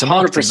think it's a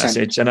marketing 100%.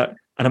 message, and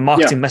a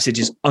marketing message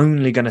is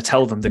only going to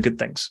tell them the good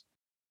things.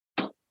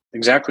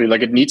 Exactly.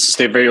 Like, it needs to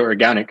stay very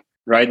organic.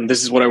 Right. And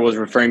this is what I was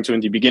referring to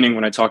in the beginning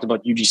when I talked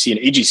about UGC and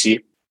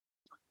AGC.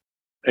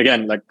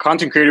 Again, like,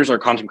 content creators are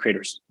content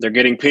creators. They're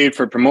getting paid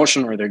for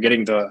promotion, or they're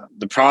getting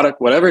the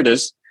product, whatever it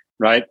is.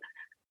 Right.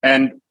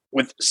 And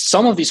with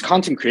some of these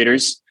content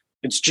creators,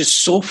 it's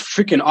just so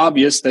freaking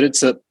obvious that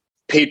it's a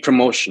paid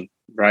promotion.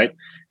 Right.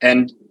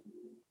 And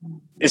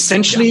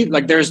essentially,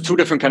 like, there's 2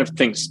 different kind of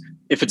things.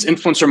 If it's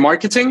influencer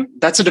marketing,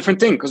 that's a different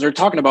thing, because they're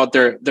talking about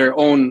their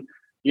own,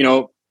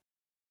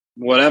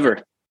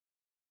 whatever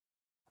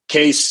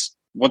case,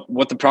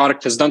 what the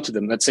product has done to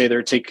them. Let's say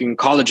they're taking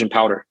collagen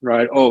powder,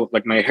 right? Oh,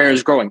 like, my hair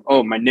is growing.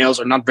 Oh, my nails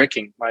are not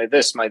breaking. My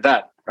this, my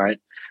that, right?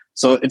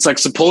 So it's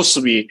supposed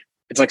to be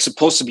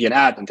an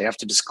ad, and they have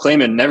to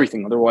disclaim it and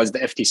everything. Otherwise, the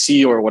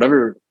FTC or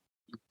whatever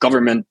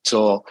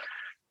governmental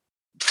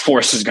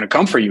force is going to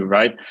come for you,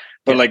 right?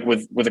 But like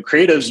with the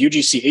creatives,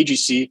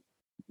 UGC,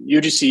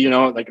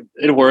 AGC, like,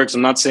 it works.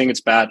 I'm not saying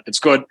it's bad. It's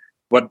good.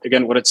 But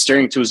again, what it's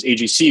steering to is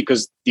AGC,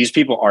 because these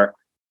people are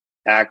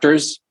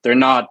actors. They're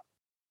not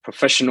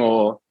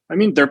professional. I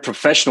mean, they're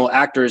professional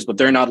actors, but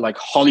they're not like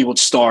Hollywood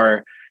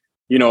star,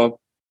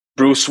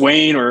 Bruce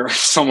Wayne or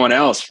someone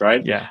else,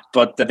 right? Yeah.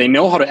 But that they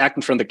know how to act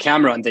in front of the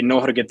camera, and they know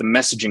how to get the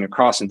messaging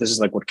across. And this is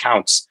like what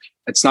counts.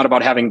 It's not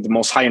about having the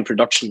most high-end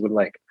production with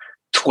like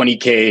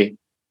 20K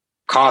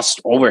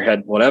cost,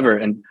 overhead, whatever.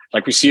 And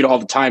like, we see it all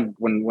the time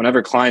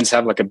whenever clients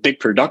have like a big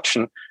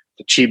production,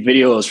 the cheap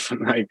videos from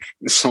like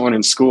someone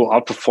in school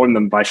outperform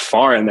them by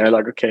far. And they're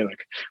like, okay,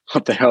 like,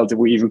 what the hell did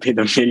we even pay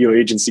the video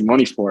agency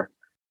money for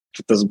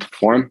if it doesn't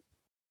perform?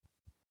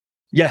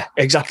 Yeah,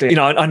 exactly.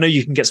 I know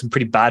you can get some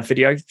pretty bad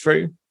video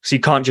through, so you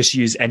can't just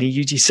use any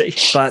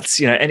UGC, but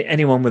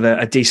anyone with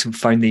a decent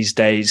phone these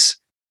days,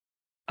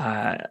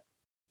 it's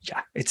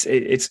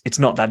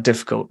not that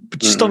difficult. But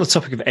just on the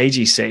topic of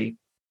AGC,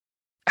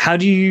 how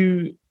do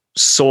you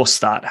source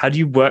that? How do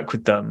you work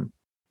with them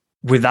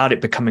without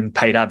it becoming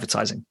paid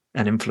advertising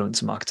and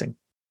influencer marketing?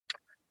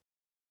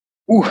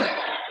 Ooh.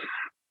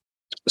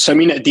 So, I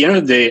mean, at the end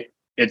of the day,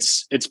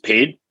 it's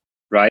paid,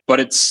 right? But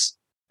it's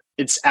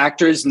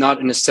actors, not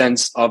in the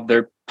sense of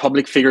they're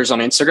public figures on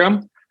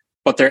Instagram,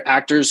 but they're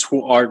actors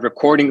who are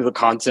recording the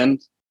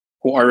content,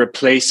 who are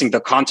replacing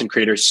the content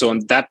creators. So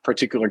in that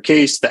particular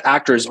case, the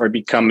actors are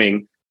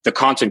becoming the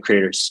content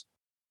creators.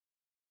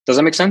 Does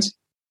that make sense?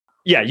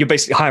 Yeah, you're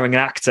basically hiring an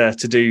actor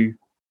to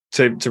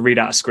read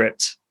out a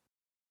script.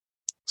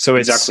 So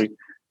exactly.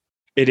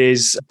 It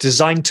is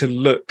designed to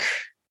look,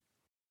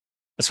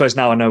 I suppose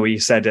now I know what you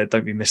said,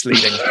 don't be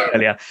misleading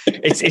earlier.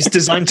 It's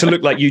designed to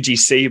look like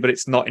UGC, but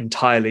it's not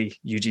entirely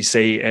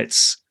UGC.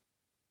 It's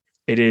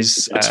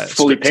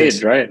fully scripted.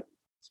 Paid, right?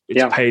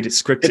 It's paid,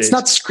 it's scripted. It's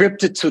not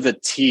scripted to the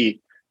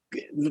T.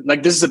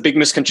 Like, this is a big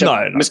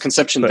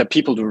misconception that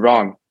people do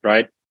wrong,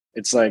 right?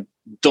 It's like,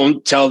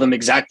 don't tell them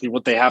exactly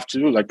what they have to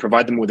do. Like,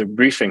 provide them with a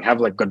briefing,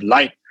 have like good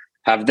light,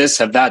 have this,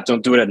 have that.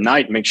 Don't do it at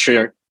night. Make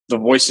sure the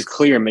voice is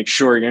clear. Make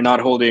sure you're not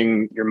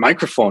holding your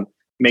microphone.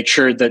 Make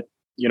sure that,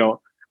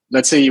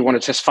 let's say you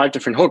want to test 5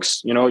 different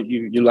hooks,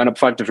 you line up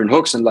 5 different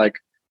hooks, and like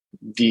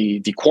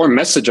the core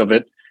message of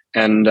it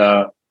and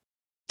the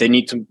they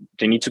need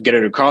to get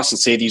it across and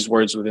say these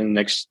words within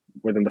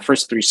the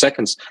first 3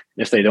 seconds.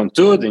 If they don't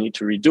do it, they need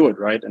to redo it,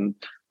 right? And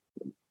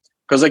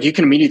because like you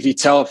can immediately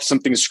tell if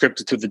something is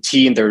scripted to the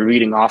T and they're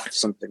reading off of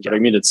something. But I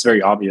mean, it's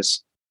very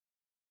obvious.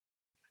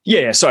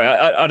 Yeah, sorry,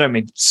 I don't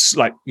mean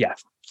like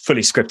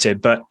fully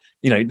scripted, but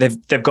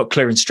they've got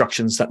clear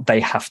instructions that they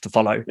have to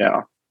follow.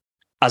 Yeah.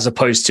 As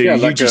opposed to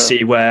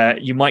UGC, where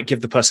you might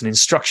give the person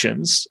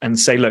instructions and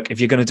say, look, if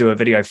you're going to do a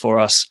video for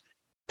us,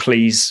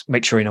 please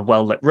make sure you're in a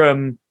well-lit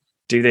room,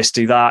 do this,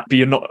 do that. But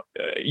you're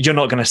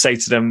not going to say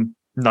to them,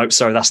 no,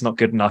 sorry, that's not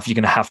good enough. You're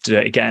going to have to do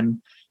it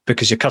again,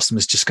 because your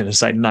customer's just going to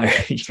say, no,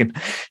 you can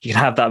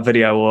have that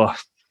video or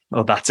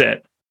that's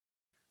it.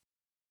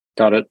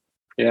 Got it.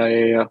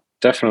 Yeah.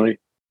 Definitely.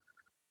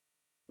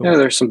 Yeah,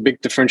 there's some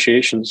big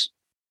differentiations.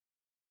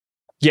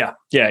 Yeah,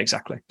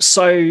 exactly.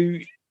 So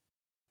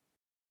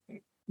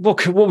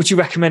what would you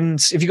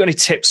recommend? Have you got any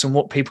tips on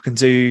what people can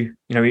do,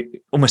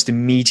 almost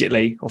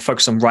immediately or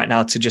focus on right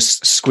now to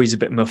just squeeze a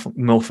bit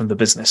more from the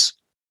business?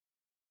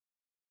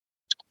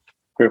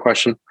 Great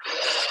question.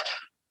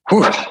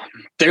 Whew.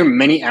 There are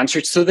many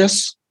answers to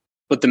this,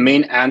 but the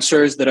main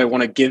answers that I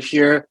want to give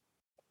here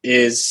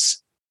is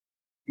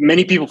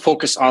many people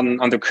focus on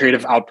the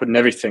creative output and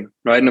everything,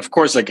 right? And of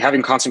course, like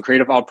having constant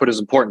creative output is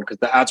important because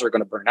the ads are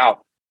going to burn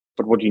out.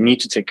 But what you need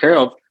to take care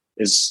of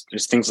is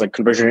things like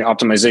conversion rate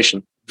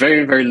optimization.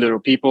 Very, very little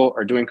people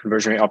are doing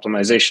conversion rate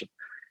optimization.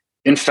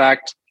 In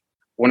fact,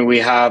 when we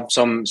have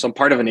some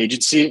part of an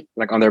agency,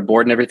 like on their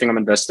board and everything, I'm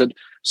invested.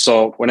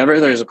 So whenever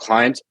there's a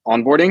client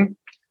onboarding,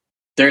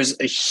 there's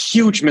a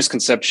huge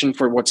misconception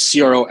for what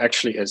CRO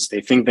actually is. They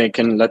think they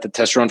can let the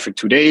test run for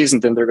 2 days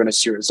and then they're going to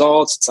see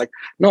results. It's like,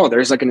 no,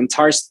 there's like an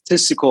entire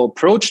statistical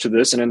approach to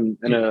this and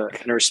a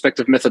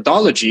respective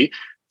methodology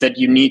that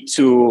you need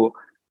to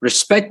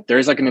respect.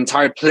 There's like an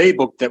entire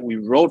playbook that we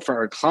wrote for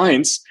our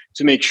clients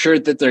to make sure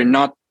that they're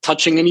not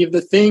touching any of the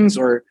things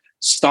or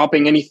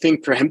stopping anything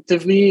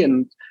preemptively.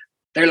 And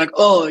they're like,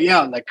 oh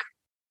yeah, like,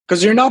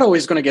 because you're not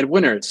always going to get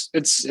winners.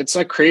 It's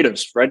like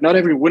creatives, right? Not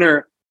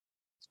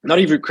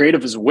every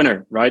creative is a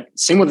winner, right?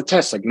 Same with the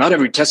test. Like not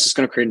every test is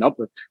going to create an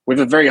uplift. We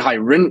have a very high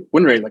win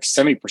rate, like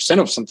 70%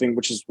 of something,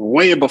 which is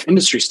way above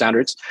industry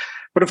standards.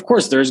 But of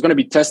course, there's going to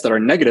be tests that are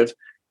negative.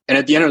 And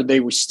at the end of the day,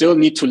 we still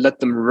need to let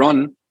them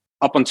run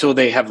up until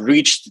they have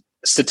reached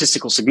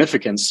statistical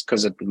significance,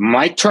 because it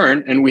might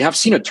turn. And we have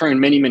seen it turn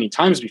many, many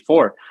times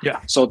before. Yeah.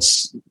 So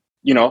it's,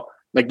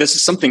 like this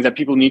is something that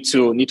people need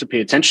to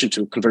pay attention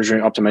to, conversion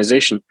rate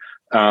optimization.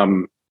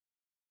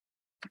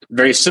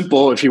 Very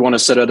simple. If you want to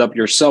set it up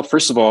yourself,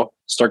 first of all,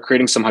 start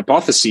creating some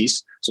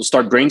hypotheses. So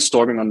start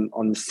brainstorming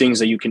on things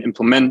that you can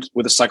implement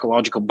with a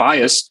psychological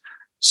bias.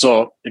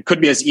 So it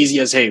could be as easy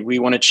as, hey, we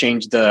want to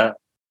change the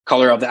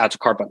color of the add to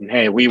cart button.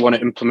 Hey, we want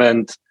to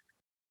implement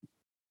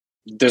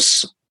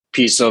this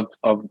piece of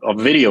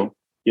video.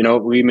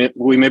 We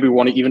maybe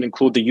want to even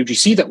include the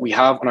UGC that we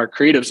have on our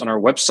creatives on our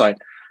website.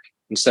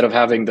 Instead of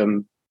having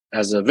them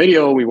as a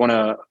video, we want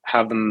to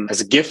have them as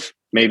a GIF,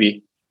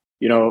 maybe,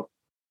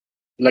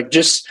 like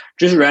just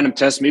random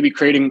tests, maybe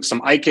creating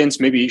some icons,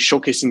 maybe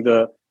showcasing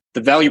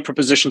the value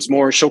propositions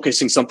more,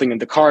 showcasing something in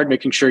the card,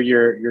 making sure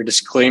you're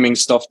disclaiming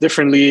stuff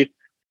differently,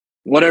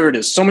 whatever it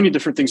is. So many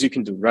different things you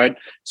can do, right?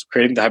 So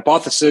creating the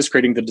hypothesis,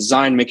 creating the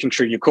design, making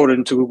sure you code it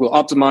into Google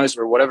Optimize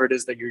or whatever it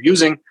is that you're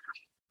using,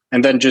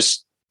 and then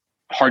just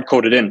hard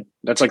code it in.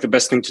 That's like the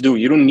best thing to do.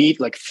 You don't need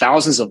like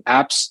thousands of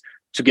apps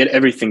to get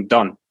everything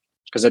done.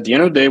 Because at the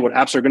end of the day, what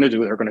apps are going to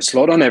do, they're going to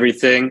slow down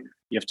everything.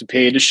 You have to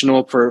pay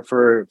additional for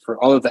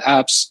all of the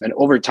apps. And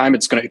over time,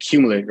 it's going to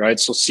accumulate, right?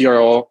 So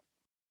CRO,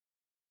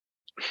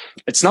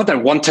 it's not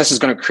that one test is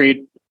going to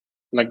create,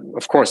 like,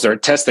 of course, there are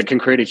tests that can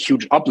create a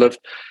huge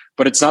uplift,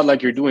 but it's not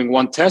like you're doing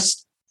one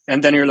test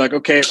and then you're like,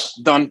 okay,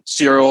 done,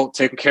 CRO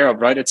taken care of,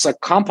 right? It's a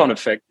compound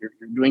effect. You're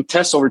doing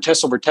test over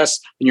test over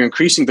test, and you're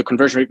increasing the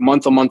conversion rate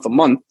month on month on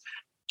month,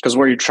 because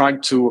what you're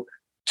trying to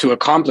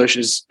accomplish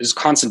is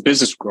constant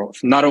business growth,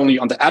 not only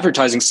on the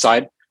advertising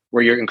side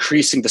where you're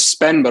increasing the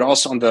spend, but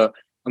also on the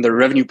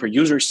revenue per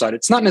user side.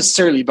 It's not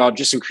necessarily about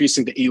just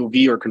increasing the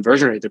AOV or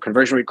conversion rate. The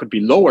conversion rate could be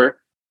lower,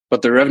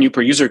 but the revenue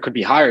per user could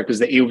be higher because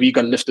the AOV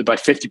got lifted by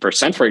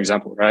 50%, for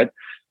example, right?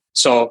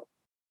 So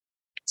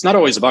it's not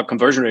always about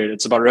conversion rate.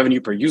 It's about revenue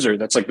per user.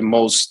 That's like the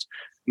most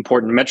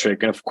important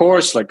metric. And of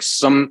course, like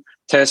some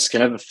tests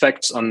can have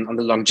effects on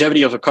the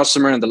longevity of a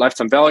customer and the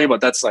lifetime value,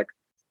 but that's like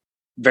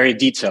very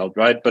detailed,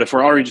 right? But if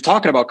we're already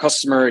talking about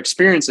customer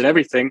experience and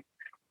everything,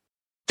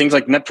 things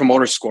like Net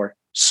Promoter Score,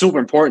 super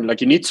important.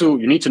 Like you need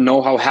to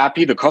know how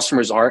happy the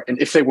customers are and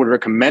if they would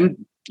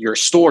recommend your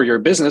store, your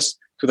business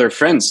to their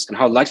friends and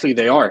how likely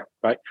they are,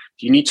 right?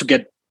 You need to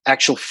get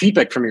actual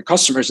feedback from your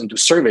customers and do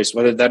surveys,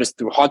 whether that is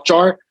through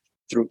Hotjar,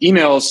 through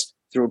emails,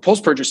 through a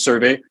post-purchase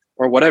survey,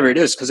 or whatever it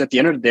is. Because at the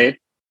end of the day,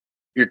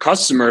 your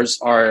customers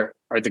are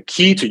the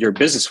key to your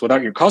business.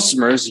 Without your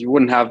customers, you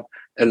wouldn't have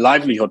a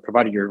livelihood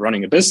provided you're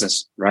running a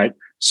business, right?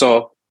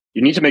 So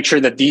you need to make sure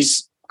that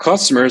these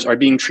customers are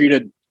being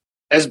treated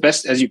as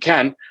best as you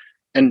can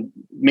and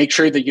make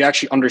sure that you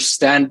actually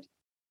understand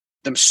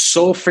them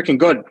so freaking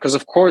good. Because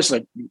of course,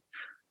 like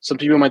Some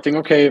people might think,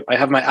 okay, I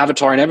have my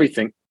avatar and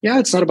everything. Yeah,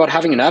 it's not about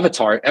having an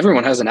avatar.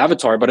 Everyone has an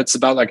avatar, but it's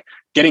about like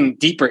getting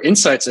deeper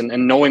insights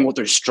and knowing what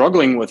they're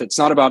struggling with. It's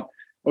not about,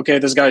 okay,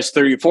 this guy's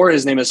 34,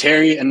 his name is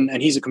Harry, and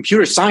he's a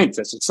computer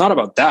scientist. It's not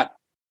about that.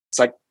 It's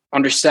like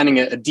understanding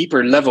a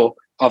deeper level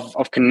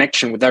of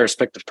connection with that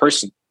respective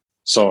person.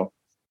 So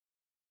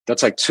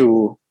that's like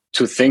two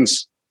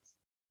things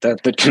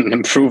that can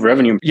improve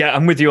revenue. Yeah,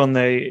 I'm with you on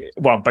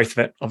both of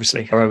it,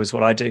 obviously. Hero is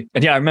what I do.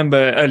 And yeah, I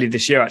remember early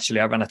this year,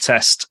 actually, I ran a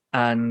test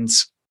and,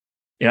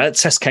 that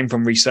test came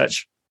from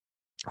research,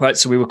 right?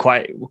 So we were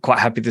quite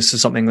happy this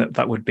is something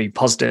that would be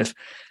positive.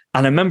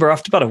 And I remember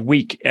after about a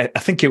week, I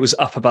think it was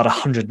up about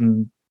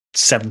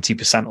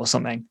 170% or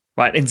something,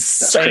 right?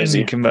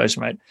 Insane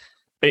conversion rate.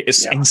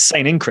 It's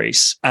insane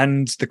increase.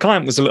 And the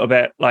client was a little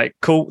bit like,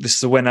 cool, this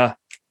is a winner.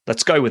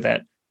 Let's go with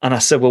it. And I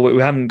said, well,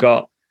 we haven't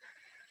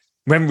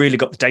really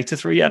got the data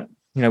through yet.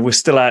 We're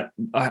still at,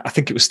 I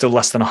think it was still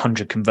less than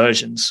 100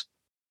 conversions,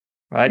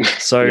 right?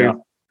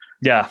 So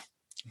not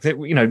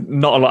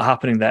a lot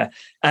happening there.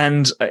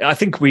 And I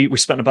think we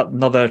spent about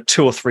another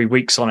 2 or 3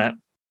 weeks on it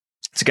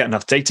to get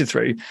enough data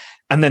through.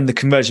 And then the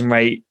conversion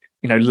rate,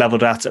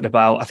 leveled out at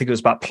about, I think it was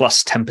about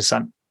plus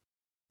 10%,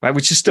 right?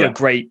 Which is still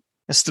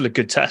that's still a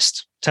good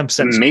test.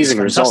 10% is amazing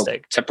result.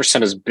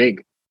 10% is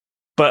big.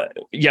 But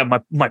yeah,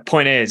 my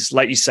point is,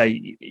 like you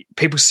say,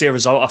 people see a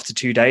result after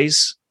 2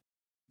 days,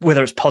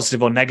 whether it's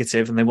positive or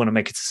negative, and they want to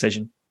make a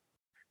decision.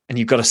 And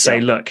you've got to say,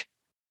 look,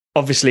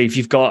 obviously, if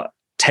you've got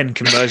 10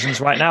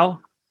 conversions right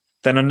now,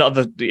 then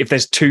if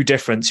there's 2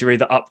 difference, you're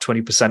either up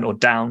 20% or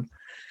down,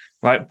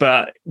 right?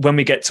 But when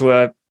we get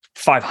to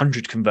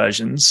 500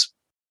 conversions,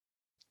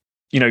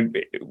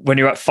 when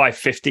you're at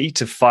 550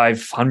 to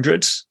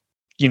 500,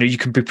 you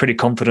can be pretty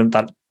confident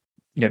that,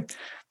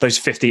 those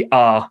 50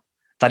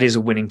 that is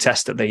a winning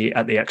test at the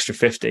extra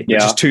 50,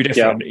 which is 2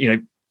 different,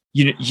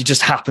 you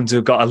just happen to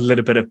have got a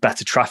little bit of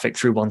better traffic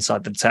through one side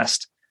of the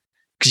test,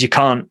 because you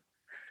can't,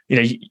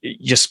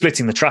 you're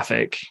splitting the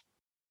traffic,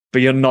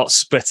 but you're not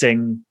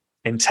splitting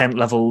intent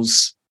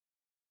levels,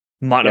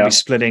 might not be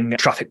splitting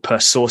traffic per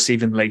source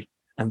evenly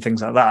and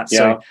things like that.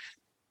 So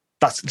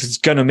that's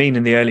going to mean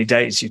in the early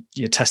days,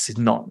 your test is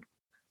not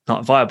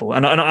viable.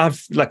 And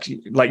I've like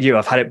you,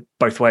 I've had it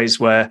both ways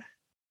where,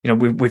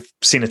 we've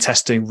seen a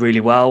test doing really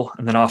well,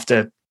 and then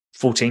after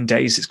 14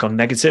 days, it's gone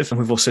negative. And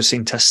we've also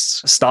seen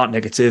tests start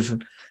negative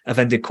and have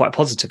ended quite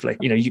positively.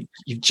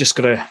 You've just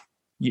got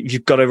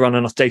to run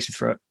enough data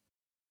through it.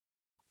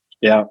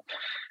 Yeah,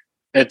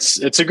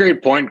 it's a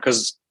great point,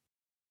 because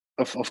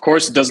of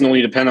course it doesn't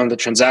only depend on the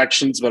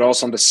transactions, but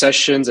also on the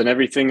sessions and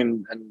everything,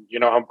 and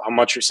how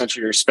much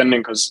essentially you're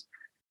spending. Because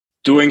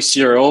doing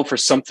CRO for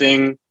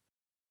something,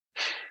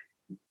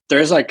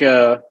 there's like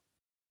a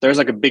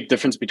big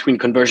difference between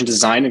conversion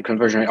design and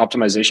conversion rate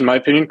optimization, in my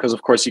opinion, because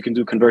of course you can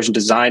do conversion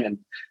design and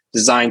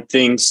design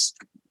things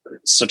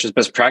such as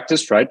best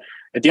practice, right?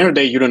 At the end of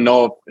the day, you don't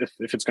know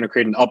if it's going to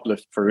create an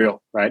uplift for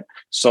real, right?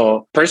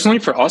 So personally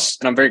for us,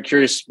 and I'm very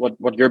curious what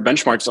your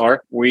benchmarks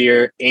are,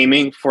 we're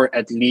aiming for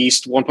at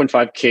least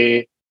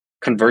 1.5K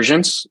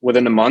conversions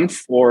within a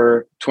month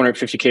or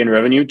 250K in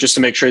revenue, just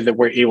to make sure that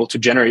we're able to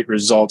generate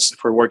results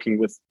if we're working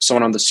with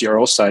someone on the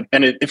CRO side.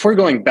 And if we're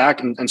going back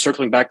and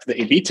circling back to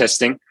the A/B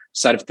testing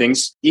side of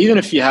things, even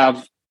if you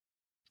have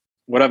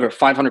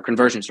 500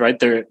 conversions, right?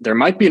 There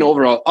might be an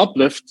overall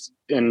uplift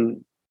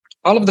in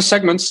all of the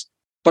segments,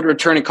 but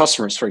returning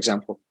customers, for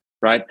example,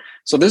 right?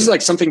 So this is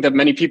like something that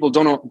many people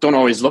don't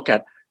always look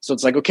at. So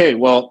it's like, okay,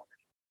 well,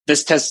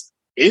 this test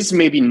is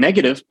maybe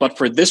negative, but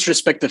for this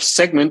respective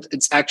segment,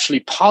 it's actually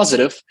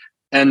positive.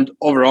 And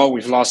overall,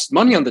 we've lost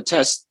money on the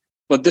test,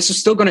 but this is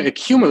still going to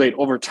accumulate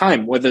over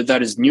time, whether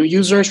that is new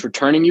users,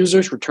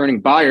 returning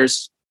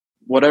buyers,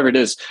 whatever it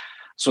is.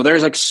 So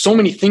there's like so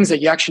many things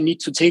that you actually need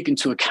to take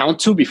into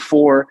account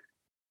before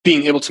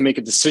being able to make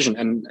a decision.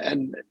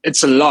 And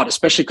it's a lot,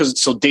 especially because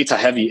it's so data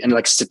heavy and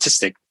like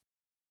statistic.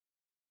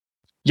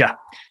 Yeah.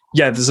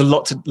 There's a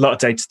lot of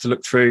data to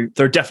look through.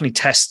 There are definitely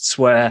tests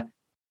where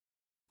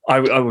I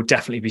would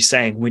definitely be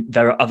saying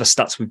there are other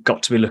stats we've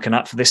got to be looking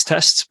at for this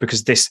test,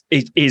 because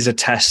it is a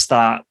test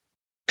that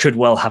could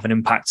well have an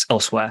impact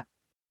elsewhere,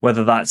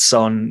 whether that's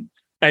on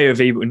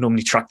AOV, we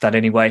normally track that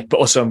anyway, but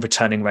also on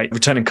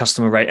returning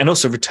customer rate, and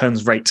also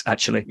returns rate,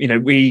 actually.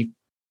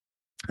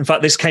 In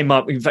fact, this came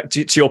up,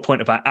 to your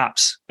point about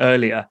apps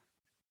earlier,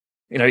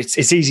 it's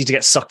easy to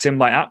get sucked in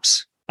by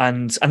apps.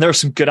 And there are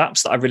some good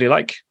apps that I really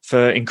like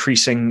for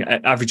increasing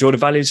average order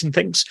values and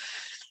things.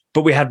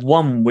 But we had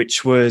one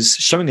which was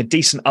showing a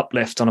decent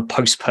uplift on a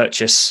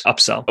post-purchase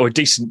upsell, or a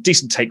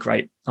decent take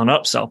rate on an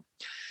upsell.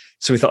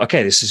 So we thought,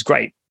 okay, this is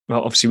great.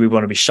 Well, obviously we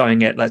want to be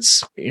showing it.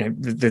 Let's,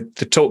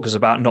 the talk was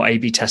about not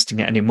A/B testing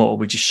it anymore.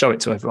 We just show it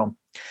to everyone.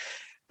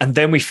 And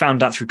then we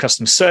found out through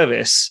customer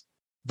service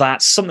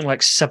that something like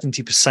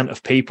 70%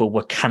 of people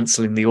were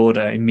canceling the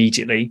order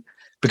immediately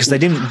because they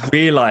didn't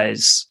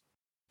realize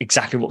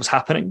exactly what was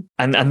happening.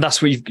 And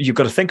that's what you've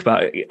got to think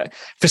about.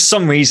 For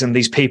some reason,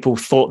 these people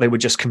thought they were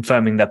just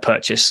confirming their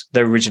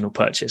original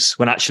purchase,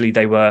 when actually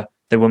they were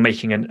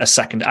making a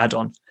second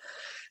add-on.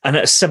 and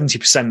at a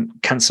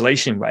 70%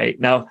 cancellation rate.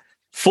 Now,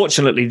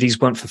 fortunately, these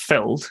weren't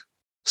fulfilled,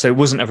 so it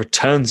wasn't a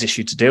returns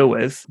issue to deal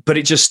with. But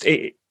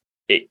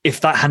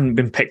if that hadn't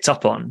been picked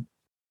up on,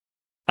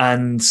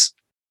 and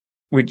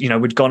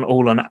we'd gone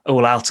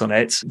all out on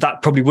it,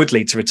 that probably would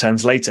lead to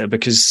returns later,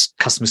 because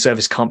customer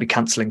service can't be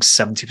cancelling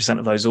 70%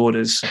 of those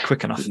orders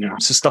quick enough. Yeah.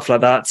 So stuff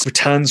like that.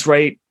 Returns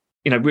rate,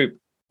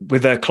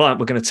 with a client,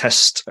 we're going to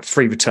test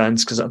free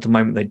returns, because at the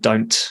moment they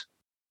don't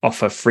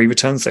offer free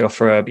returns. They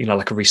offer a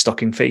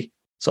restocking fee.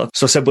 So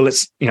I said, well,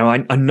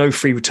 I know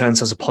free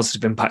returns has a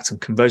positive impact on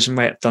conversion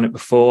rate. I've done it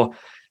before.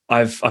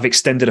 I've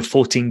extended a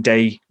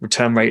 14-day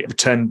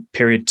return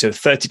period to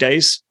 30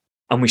 days,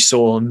 and we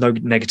saw no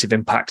negative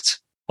impact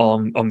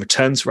on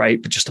returns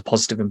rate, but just a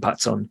positive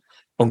impact on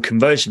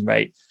conversion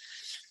rate.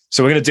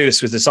 So we're going to do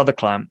this with this other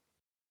client,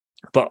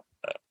 but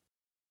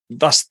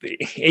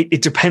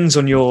it depends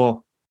on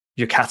your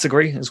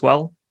category as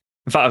well.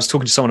 In fact, I was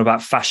talking to someone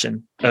about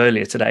fashion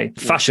earlier today.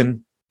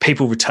 Fashion,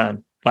 people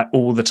return like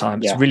all the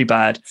time. It's really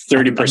bad.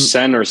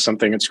 30% or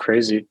something. It's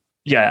crazy.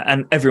 Yeah,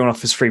 and everyone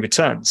offers free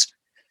returns.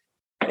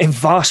 In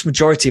vast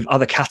majority of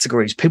other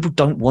categories, people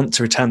don't want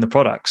to return the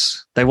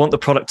products. They want the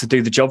product to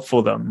do the job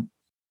for them.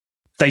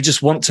 They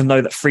just want to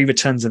know that free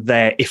returns are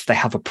there if they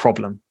have a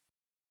problem,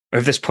 or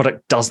if this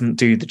product doesn't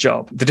do the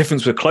job. The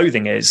difference with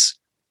clothing is,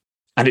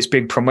 and it's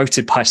being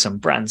promoted by some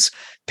brands,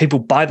 people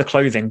buy the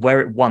clothing,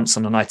 wear it once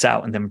on a night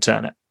out, and then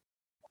return it.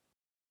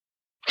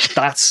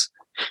 That's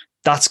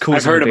causing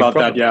I've heard about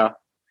problem. that. Yeah,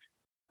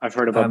 I've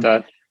heard about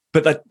that.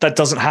 But that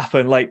doesn't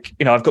happen. Like,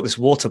 I've got this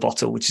water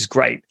bottle, which is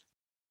great.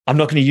 I'm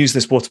not going to use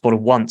this water bottle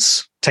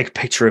once, take a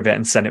picture of it,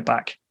 and send it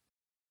back.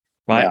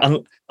 Right? Yeah.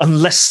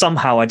 Unless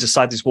somehow I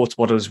decide this water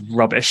bottle is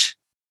rubbish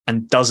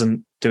and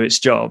doesn't do its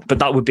job. But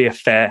that would be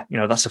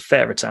that's a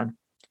fair return.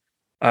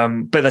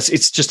 But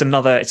it's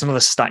another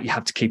stat you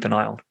have to keep an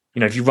eye on.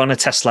 If you run a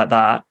test like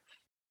that,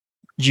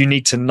 you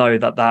need to know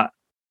that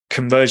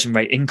conversion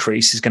rate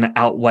increase is going to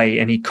outweigh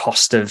any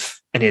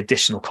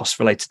additional cost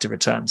related to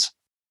returns.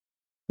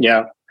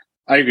 Yeah,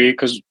 I agree.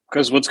 Because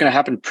what's going to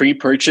happen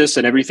pre-purchase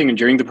and everything and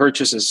during the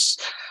purchase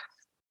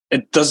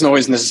it doesn't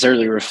always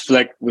necessarily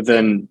reflect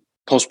within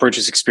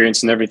post-purchase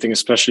experience and everything,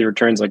 especially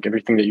returns, like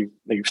everything that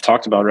you've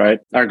talked about, right?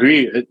 I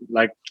agree.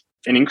 Like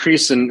an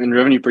increase in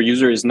revenue per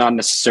user is not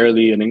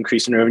necessarily an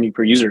increase in revenue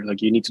per user.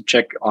 Like you need to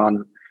check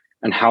on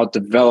how it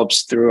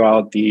develops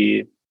throughout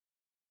the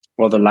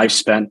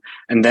lifespan.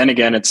 And then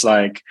again, it's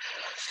like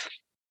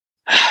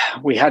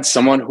we had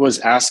someone who was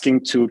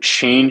asking to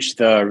change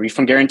the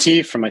refund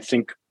guarantee from, I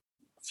think,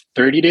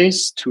 30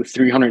 days to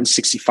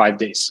 365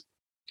 days,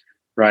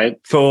 right?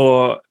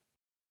 For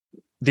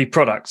the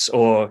products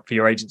or for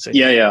your agency?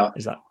 Yeah.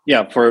 Is that?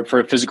 Yeah, for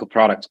a physical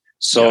product.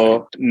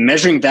 So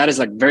measuring that is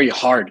like very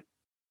hard,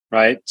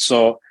 right?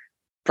 So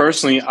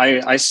personally,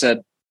 I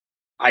said,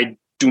 I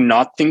do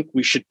not think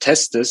we should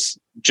test this,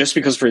 just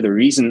because for the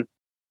reason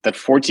that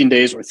 14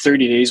 days or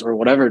 30 days or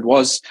whatever it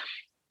was,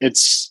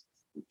 it's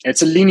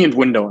a lenient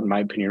window in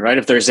my opinion, right?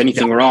 If there's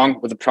anything wrong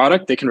with the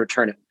product, they can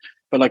return it.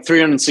 But like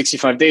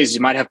 365 days,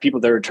 you might have people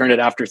that return it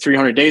after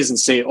 300 days and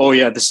say, oh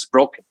yeah, this is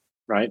broken,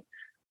 right?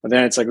 But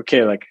then it's like,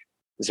 okay, like,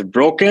 is it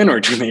broken, or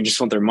do they just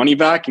want their money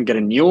back and get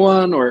a new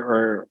one,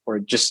 or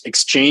just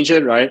exchange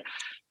it, right?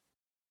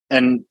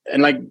 And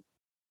like,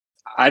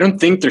 I don't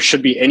think there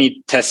should be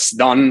any tests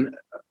done,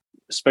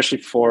 especially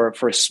for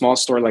a small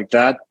store like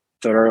that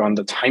are on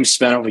the time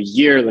span of a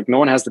year. Like no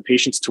one has the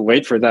patience to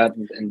wait for that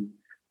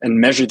and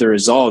measure the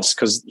results,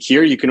 because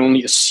here you can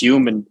only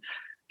assume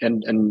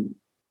and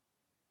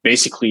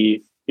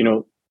basically,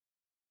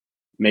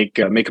 make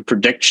a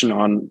prediction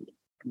on,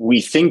 we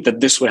think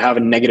that this would have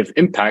a negative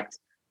impact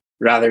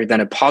rather than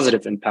a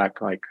positive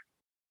impact. Like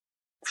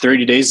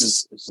 30 days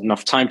is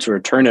enough time to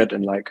return it.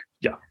 And like,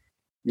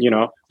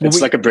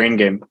 it's like a brain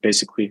game,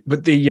 basically.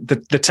 But the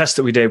test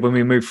that we did when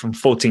we moved from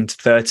 14 to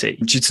 30,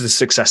 due to the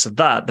success of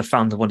that, the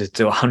founder wanted to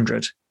do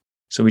 100.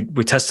 So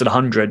we tested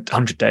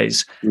 100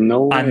 days.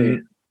 No way.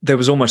 And there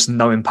was almost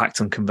no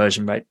impact on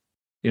conversion rate.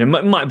 It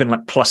might have been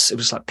like plus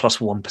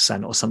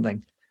 1% or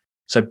something.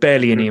 So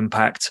barely any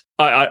impact.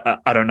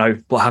 I don't know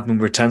what happened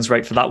with returns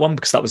rate for that one,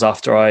 because that was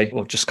after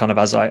just kind of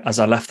as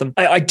I left them.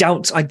 I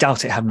doubt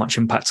it had much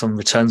impact on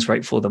returns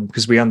rate for them,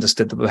 because we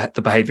understood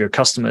the behavior of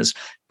customers,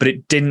 but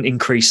it didn't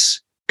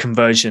increase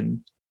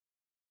conversion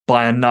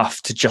by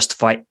enough to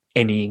justify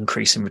any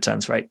increase in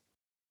returns rate.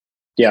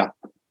 Yeah,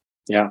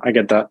 I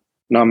get that.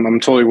 No, I'm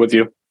totally with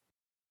you.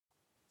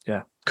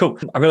 Yeah, cool.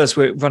 I realize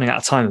we're running out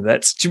of time a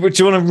bit. Do you want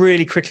to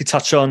really quickly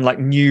touch on like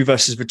new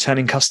versus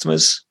returning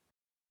customers?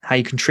 How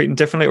you can treat them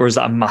differently, or is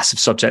that a massive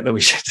subject that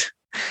we should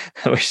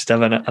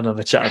have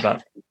another chat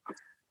about?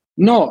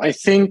 No, I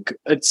think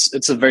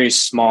it's a very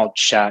small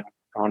chat.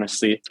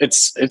 Honestly,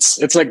 it's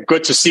like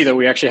good to see that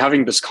we're actually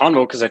having this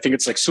convo, because I think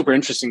it's like super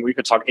interesting. We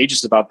could talk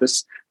ages about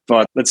this,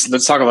 but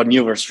let's talk about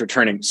new versus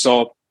returning.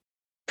 So,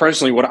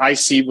 personally, what I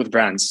see with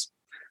brands,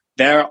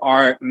 there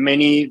are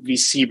many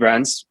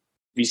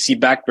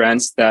VC-backed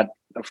brands that,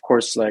 of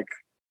course, like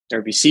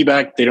they're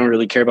VC-backed. They don't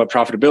really care about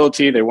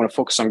profitability. They want to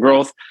focus on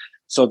growth.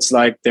 So it's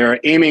like they're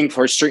aiming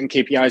for certain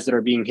KPIs that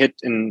are being hit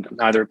in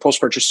either a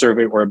post-purchase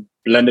survey or a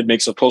blended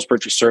mix of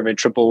post-purchase survey,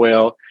 triple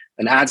whale,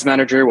 an ads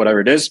manager, whatever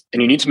it is.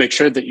 And you need to make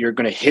sure that you're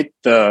going to hit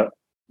the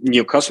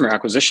new customer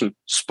acquisition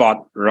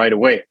spot right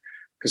away.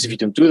 Because if you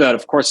don't do that,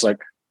 of course, like,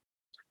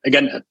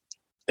 again,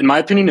 in my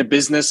opinion, a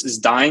business is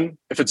dying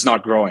if it's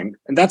not growing.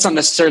 And that's not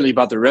necessarily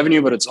about the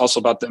revenue, but it's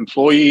also about the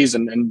employees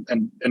and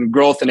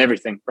growth and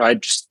everything, right?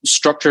 Just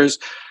structures.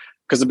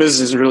 Because the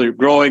business isn't really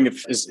growing,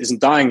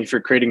 isn't dying if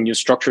you're creating new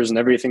structures and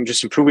everything,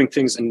 just improving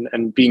things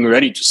and being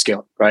ready to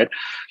scale, right?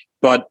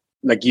 But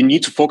like, you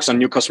need to focus on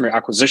new customer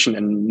acquisition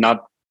and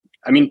not,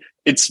 I mean,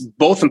 it's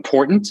both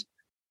important,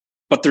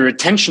 but the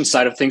retention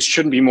side of things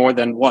shouldn't be more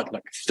than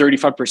like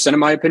 35% in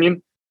my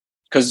opinion,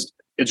 because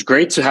it's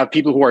great to have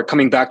people who are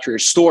coming back to your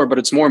store, but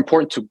it's more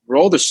important to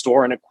grow the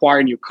store and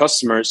acquire new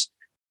customers.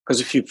 Because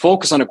if you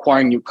focus on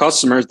acquiring new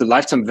customers, the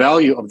lifetime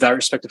value of that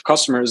respective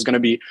customer is going to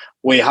be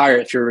way higher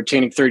if you're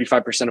retaining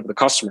 35% of the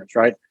customers,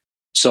 right?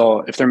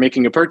 So if they're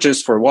making a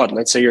purchase for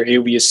let's say your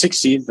AOV is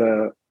 60,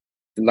 the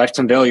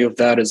lifetime value of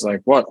that is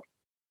like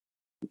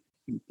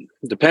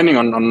depending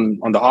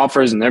on the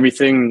offers and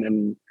everything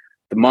and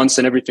the months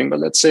and everything, but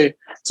let's say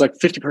it's like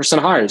 50%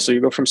 higher. So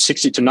you go from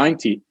 60 to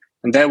 90.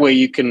 And that way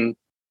you can,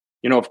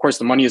 of course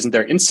the money isn't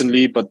there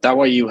instantly, but that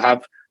way you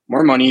have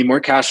more money, more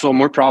cash flow,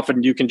 more profit,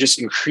 and you can just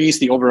increase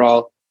the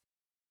overall,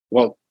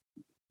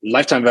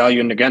 lifetime value.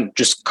 And again,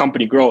 just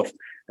company growth.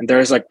 And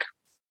there's like,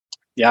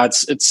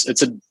 it's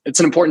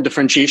an important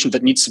differentiation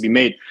that needs to be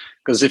made.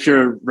 Because if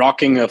you're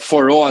rocking a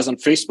 4 ROAS on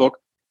Facebook,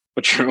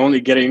 but you're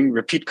only getting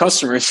repeat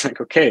customers,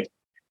 like, okay,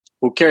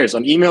 who cares?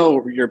 On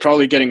email, you're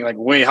probably getting like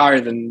way higher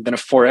than a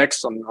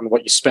 4x on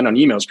what you spend on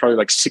email. It's probably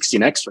like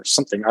 16x or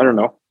something. I don't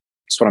know.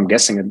 That's what I'm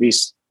guessing at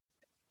least.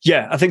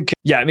 Yeah, I think,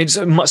 I mean,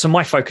 so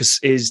my focus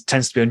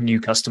tends to be on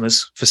new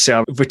customers for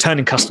sale.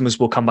 Returning customers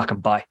will come back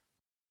and buy,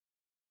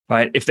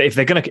 right? If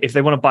they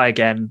want to buy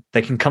again,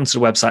 they can come to the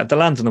website. If they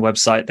land on the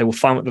website, they will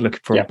find what they're looking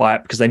for and buy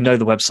it because they know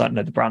the website and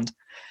know the brand.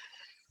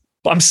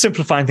 But I'm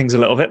simplifying things a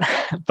little bit.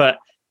 But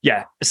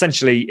yeah,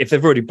 essentially, if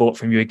they've already bought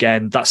from you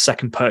again, that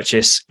second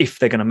purchase, if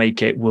they're going to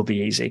make it, will be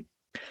easy.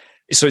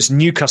 So it's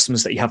new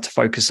customers that you have to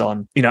focus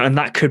on, and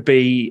that could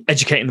be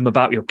educating them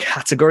about your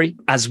category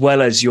as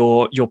well as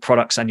your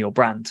products and your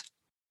brand.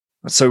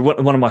 So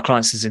one of my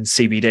clients is in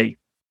CBD.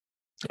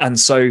 And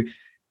so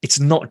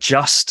it's not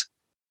just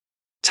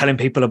telling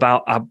people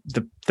about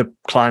the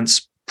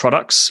client's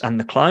products and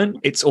the client.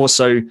 It's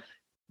also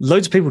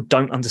loads of people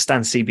don't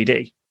understand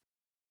CBD.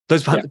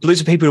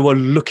 Loads of people who are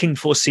looking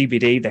for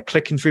CBD, they're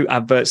clicking through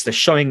adverts, they're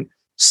showing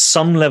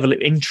some level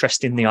of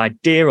interest in the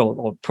idea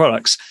or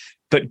products,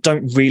 but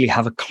don't really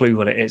have a clue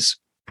what it is.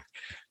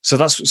 So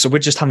we're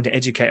just having to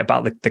educate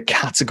about the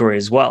category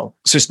as well.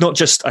 So it's not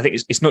just, I think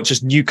it's not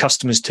just new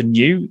customers to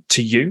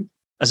you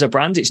as a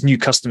brand, it's new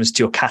customers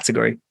to your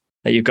category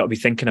that you've got to be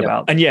thinking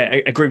about. And yeah,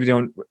 I agree with you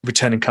on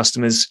returning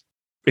customers.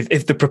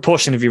 If the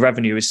proportion of your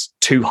revenue is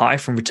too high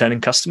from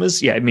returning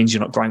customers, it means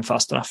you're not growing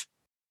fast enough.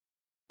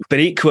 But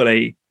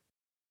equally,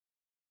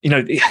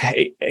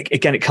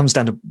 again, it comes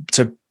down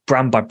to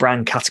brand by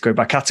brand, category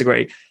by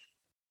category.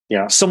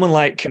 Yeah. Someone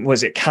like,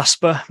 was it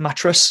Casper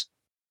mattress?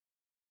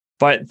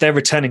 But their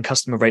returning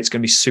customer rate is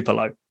going to be super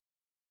low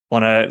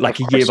on a year by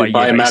year basis.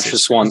 Buy a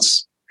mattress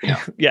once.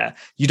 Yeah. Yeah.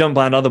 You don't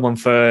buy another one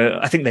for,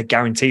 I think their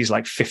guarantee is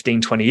like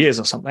 15, 20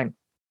 years or something.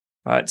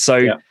 Right.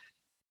 So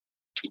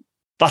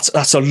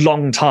that's a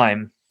long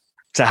time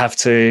to have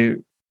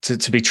to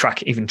be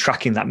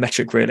tracking that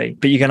metric really.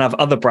 But you're going to have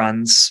other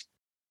brands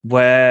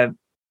where,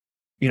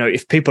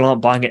 if people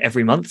aren't buying it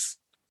every month,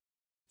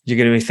 you're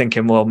going to be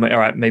thinking, well, all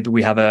right, maybe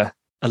we have a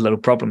little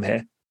problem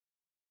here.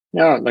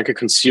 Yeah, like a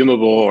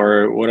consumable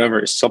or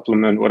whatever,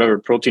 supplement, whatever,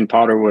 protein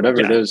powder, whatever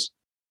it is.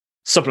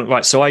 Supplement,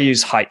 right. So I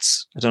use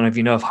Heights. I don't know if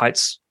you know of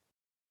Heights,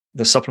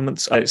 the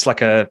supplements. It's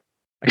like a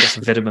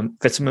vitamin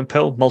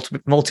pill,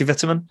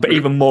 multivitamin, but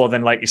even more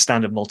than like your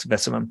standard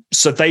multivitamin.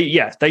 So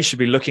they should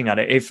be looking at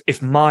it.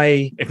 If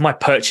my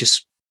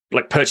purchase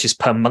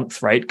per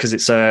month rate, because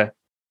it's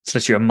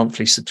literally a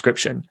monthly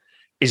subscription,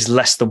 is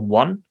less than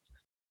 1,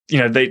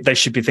 they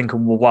should be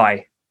thinking, well,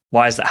 why?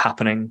 Why is that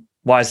happening?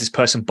 Why is this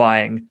person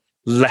buying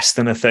less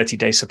than a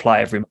 30-day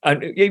supply every month?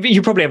 And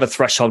you probably have a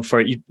threshold for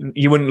it.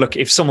 You wouldn't look,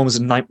 if someone was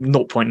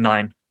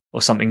 0.9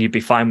 or something, you'd be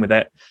fine with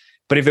it.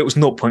 But if it was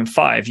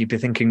 0.5, you'd be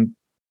thinking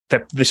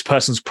that this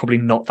person's probably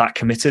not that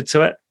committed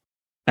to it.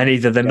 And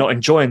either they're not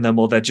enjoying them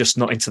or they're just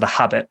not into the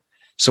habit.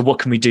 So what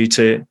can we do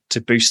to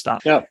boost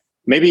that? Yeah.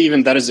 Maybe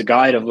even that is a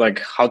guide of like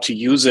how to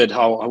use it,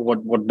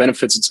 what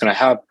benefits it's going to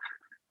have.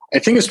 I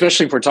think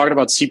especially if we're talking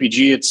about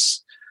CPG,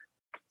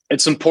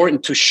 it's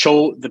important to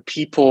show the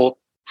people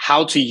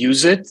how to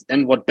use it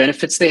and what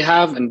benefits they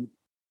have. And,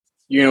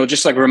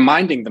 just like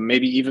reminding them,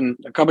 maybe even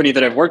a company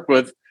that I've worked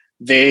with,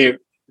 they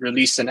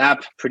released an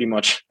app pretty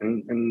much.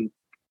 And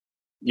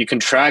you can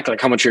track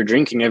like how much you're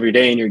drinking every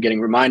day and you're getting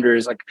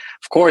reminders. Like,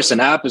 of course, an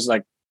app is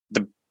like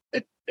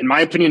in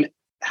my opinion,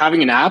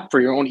 having an app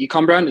for your own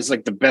e-com brand is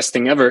like the best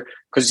thing ever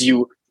because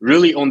you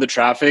really own the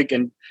traffic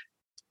and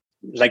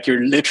like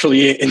you're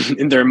literally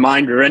in their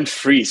mind rent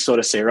free, so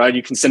to say, right?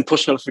 You can send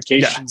push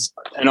notifications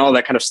and all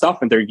that kind of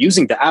stuff. And they're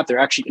using the app. They're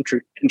actually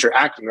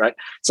interacting, right?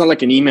 It's not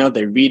like an email.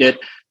 They read it,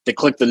 they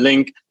click the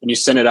link and you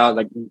send it out.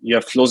 Like you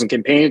have flows and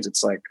campaigns.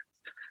 It's like,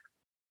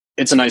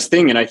 it's a nice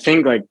thing. And I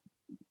think like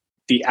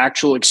the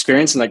actual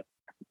experience and like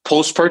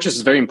post-purchase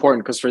is very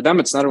important because for them,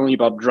 it's not only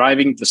about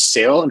driving the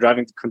sale and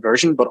driving the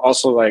conversion, but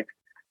also like,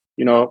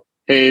 you know,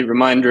 hey,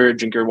 reminder,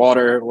 drink your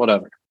water,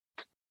 whatever.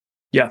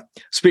 Yeah.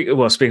 Speaking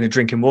of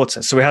drinking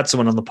water, so we had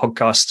someone on the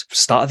podcast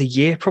start of the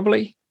year,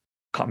 probably.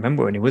 Can't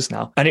remember when it was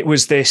now. And it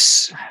was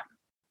this.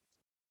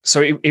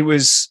 So it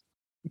was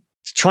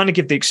trying to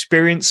give the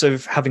experience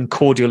of having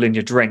cordial in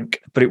your drink,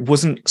 but it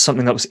wasn't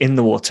something that was in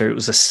the water. It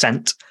was a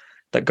scent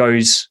that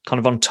goes kind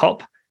of on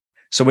top.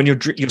 So when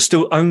you're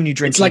still only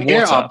drinking it's like water,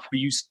 Air Up.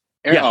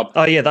 Air yeah. Up.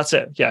 Oh yeah, that's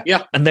it. Yeah.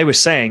 Yeah. And they were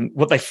saying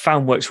what they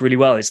found works really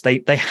well is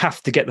they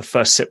have to get the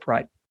first sip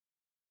right.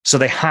 So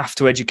they have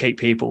to educate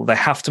people. They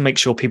have to make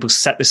sure people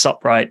set this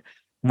up right.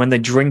 And when they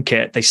drink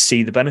it, they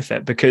see the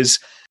benefit because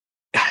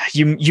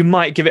you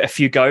might give it a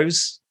few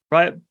goes,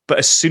 right? But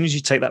as soon as you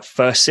take that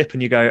first sip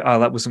and you go, oh,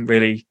 that wasn't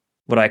really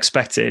what I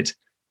expected,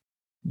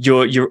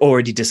 you're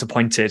already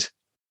disappointed.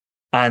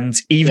 And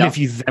even if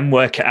you then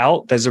work it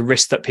out, there's a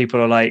risk that people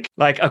are like,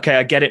 okay,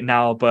 I get it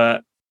now,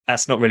 but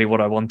that's not really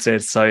what I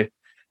wanted. So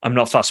I'm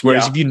not fussed.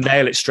 Whereas if you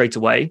nail it straight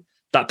away,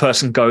 that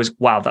person goes,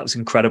 wow, that was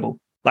incredible.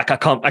 Like I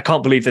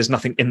can't believe there's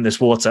nothing in this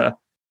water,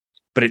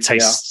 but it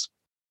tastes,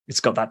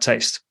 it's got that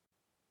taste.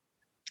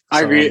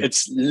 I agree.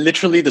 It's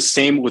literally the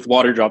same with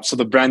Water Drop. So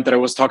the brand that I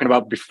was talking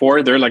about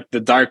before, they're like the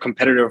direct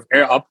competitor of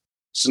Air Up.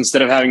 So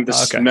instead of having the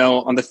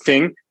smell on the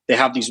thing, they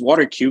have these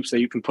water cubes that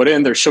you can put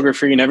in. They're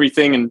sugar-free and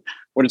everything. And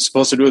what it's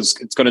supposed to do is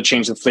it's going to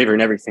change the flavor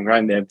and everything, right?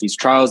 And they have these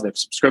trials, they have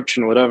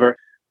subscription, whatever.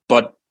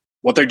 But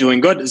what they're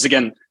doing good is,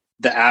 again,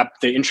 the app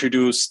they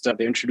introduced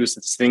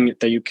this thing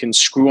that you can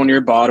screw on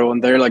your bottle,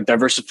 and they're like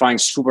diversifying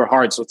super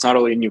hard. So it's not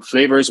only new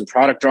flavors and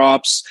product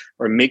drops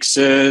or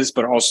mixes,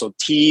 but also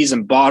teas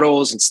and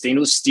bottles and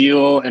stainless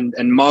steel and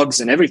mugs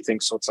and everything.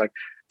 So it's like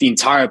the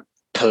entire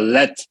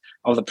palette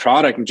of the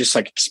product and just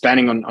like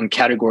expanding on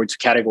category to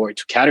category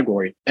to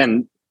category.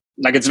 And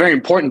like, it's very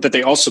important that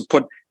they also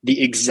put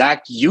the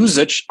exact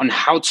usage on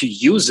how to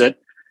use it,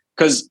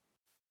 because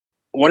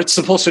what it's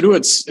supposed to do,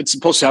 it's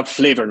supposed to have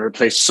flavor and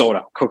replace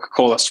soda,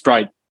 Coca-Cola,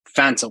 Sprite,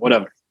 Fanta,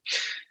 whatever.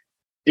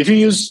 If you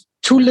use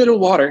too little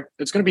water,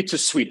 it's going to be too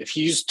sweet. If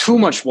you use too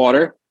much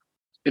water,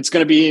 it's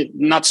going to be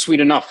not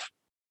sweet enough,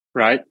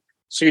 right?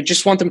 So you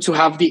just want them to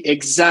have the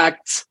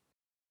exact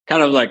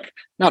kind of like,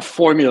 not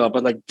formula,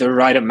 but like the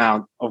right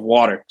amount of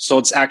water. So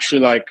it's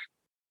actually like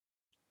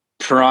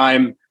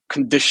prime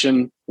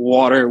condition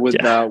water with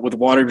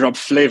water drop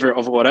flavor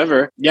of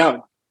whatever. Yeah,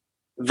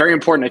 very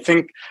important. I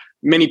think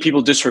many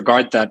people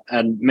disregard that,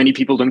 and many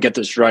people don't get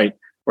this right,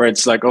 where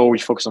it's like, oh, we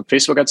focus on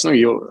Facebook ads. No,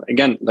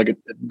 like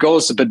it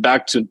goes a bit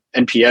back to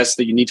NPS,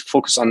 that you need to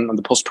focus on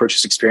the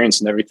post-purchase experience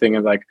and everything,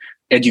 and like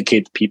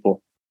educate the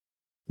people.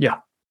 Yeah,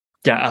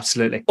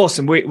 absolutely.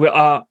 Awesome. We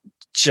are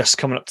just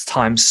coming up to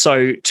time.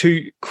 So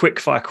 2 quick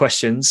fire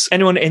questions.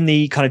 Anyone in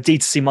the kind of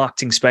D2C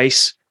marketing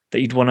space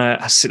that you'd want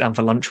to sit down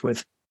for lunch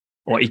with,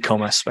 or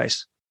e-commerce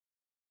space?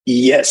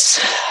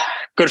 Yes.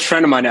 Good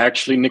friend of mine,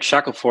 actually, Nick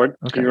Shackelford.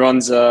 Okay. He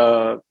runs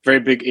a very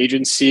big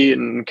agency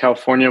in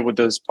California with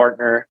his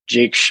partner,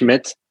 Jake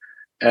Schmidt.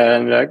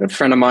 And a good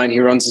friend of mine, he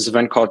runs this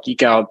event called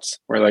Geek Out,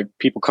 where like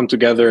people come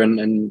together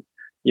and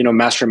you know,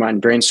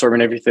 mastermind, brainstorm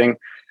and everything.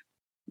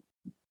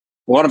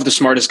 One of the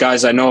smartest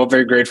guys I know,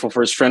 very grateful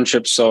for his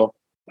friendship. So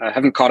I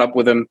haven't caught up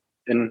with him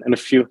in a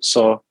few.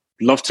 So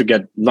love to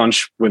get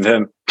lunch with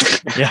him.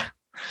 Yeah.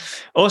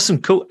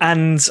 Awesome. Cool.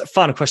 And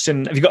final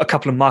question. Have you got a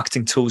couple of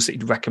marketing tools that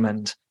you'd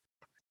recommend?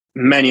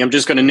 Many. I'm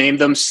just going to name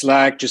them.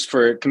 Slack, just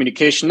for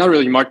communication, not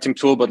really a marketing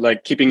tool, but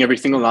like keeping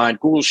everything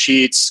aligned. Google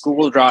Sheets,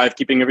 Google Drive,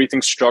 keeping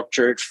everything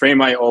structured.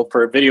 Frame.io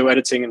for video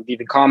editing and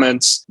leaving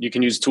comments. You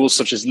can use tools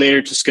such as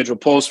Later to schedule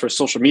posts for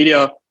social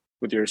media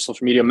with your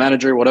social media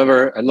manager,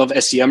 whatever. I love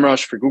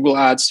SEMrush for Google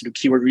Ads to do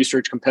keyword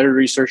research, competitor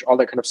research, all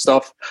that kind of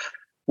stuff.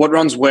 What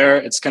runs where?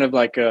 It's kind of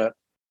like a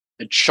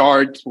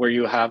chart where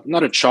you have,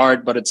 not a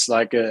chart, but it's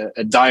like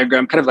a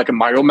diagram, kind of like a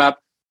Miro map,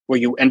 where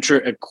you enter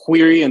a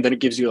query and then it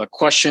gives you like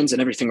questions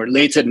and everything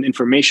related and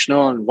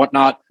informational and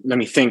whatnot. Let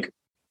me think.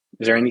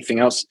 Is there anything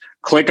else?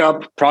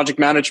 ClickUp, project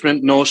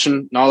management,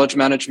 Notion, knowledge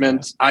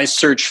management. I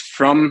search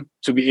from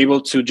to be able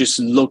to just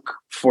look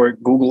for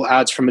Google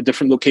Ads from a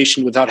different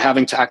location without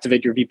having to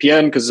activate your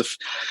VPN. Because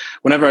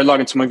whenever I log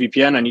into my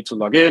VPN, I need to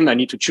log in, I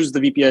need to choose the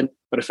VPN.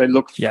 But if I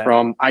look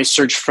from I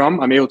search from,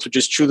 I'm able to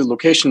just choose the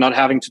location, not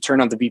having to turn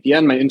on the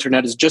VPN. My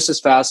internet is just as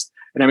fast,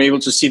 and I'm able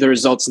to see the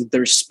results in the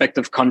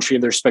respective country,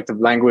 in the respective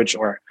language,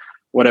 or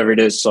whatever it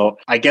is. So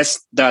I guess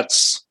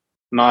that's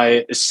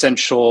my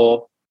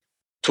essential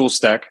tool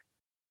stack.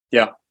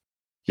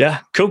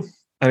 Yeah, cool.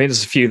 I mean,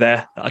 there's a few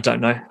there that I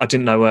don't know. I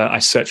didn't know where I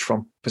searched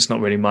from, but it's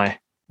not really my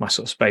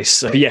sort of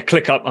space. But yeah,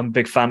 ClickUp, I'm a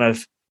big fan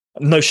of.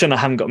 Notion, I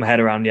haven't got my head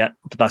around yet,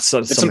 but that's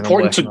sort of it's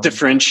important to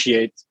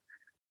differentiate.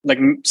 Like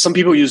some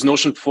people use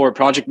Notion for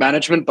project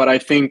management, but I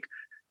think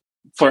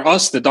for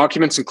us, the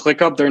documents in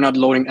ClickUp, they're not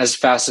loading as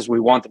fast as we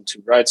want them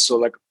to, right? So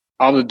like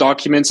all the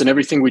documents and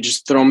everything, we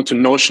just throw them into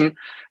Notion.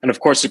 And of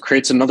course, it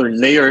creates another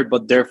layer,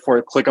 but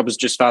therefore ClickUp is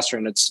just faster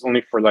and it's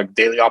only for like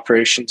daily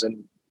operations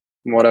and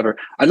whatever.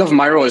 I love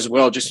Miro as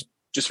well, just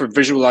for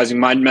visualizing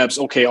mind maps,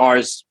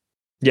 OKRs.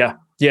 Yeah.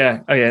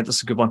 Oh yeah,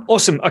 that's a good one.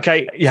 Awesome.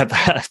 Okay. Yeah,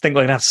 I think we're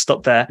going to have to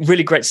stop there.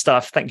 Really great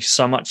stuff. Thank you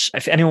so much.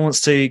 If anyone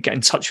wants to get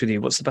in touch with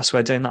you, what's the best way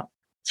of doing that?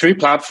 3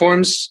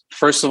 platforms.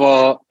 First of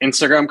all,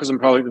 Instagram, because I'm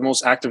probably the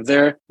most active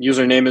there.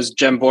 Username is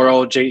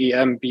Jemborouh,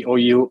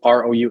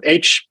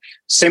 JEMBOUROUH.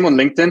 Same on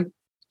LinkedIn.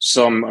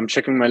 So I'm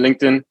checking my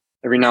LinkedIn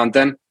every now and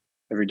then,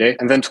 every day.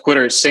 And then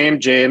Twitter, same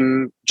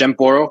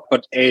Jemborouh,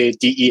 but a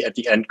DE at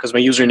the end, because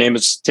my username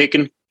is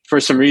taken for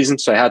some reason.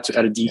 So I had to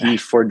add a DE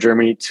for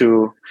Germany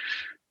to,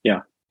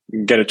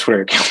 get a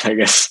Twitter account, I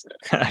guess.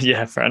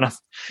 Yeah, fair enough.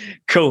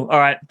 Cool. All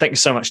right. Thank you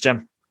so much,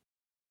 Jem.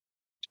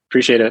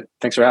 Appreciate it.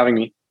 Thanks for having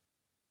me.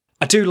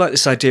 I do like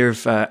this idea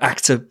of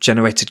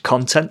actor-generated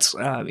content.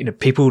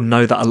 People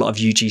know that a lot of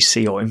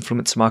UGC or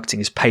influencer marketing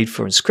is paid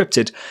for and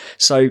scripted.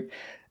 So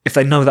if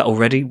they know that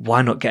already,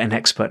 why not get an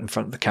expert in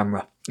front of the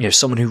camera?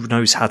 Someone who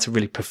knows how to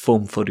really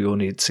perform for the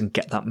audience and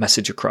get that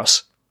message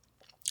across.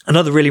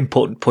 Another really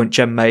important point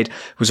Jem made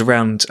was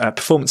around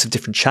performance of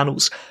different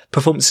channels.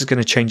 Performance is going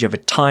to change over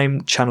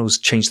time. Channels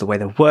change the way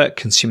they work.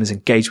 Consumers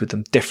engage with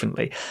them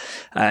differently.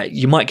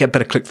 You might get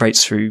better click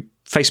rates through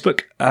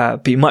Facebook,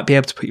 but you might be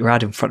able to put your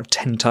ad in front of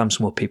 10 times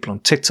more people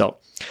on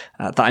TikTok.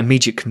 That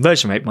immediate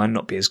conversion rate might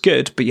not be as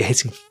good, but you're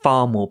hitting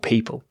far more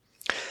people.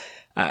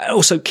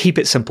 Also, keep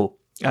it simple.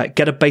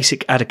 Get a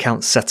basic ad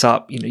account set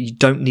up. You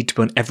don't need to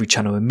be on every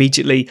channel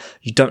immediately.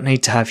 You don't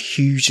need to have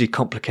hugely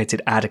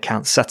complicated ad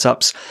account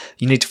setups.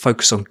 You need to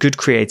focus on good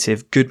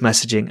creative, good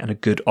messaging, and a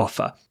good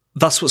offer.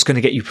 That's what's going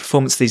to get you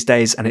performance these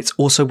days, and it's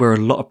also where a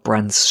lot of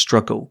brands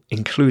struggle,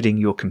 including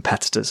your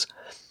competitors.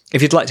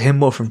 If you'd like to hear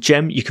more from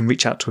Jem, you can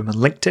reach out to him on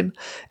LinkedIn.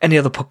 Any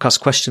other podcast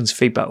questions,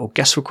 feedback, or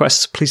guest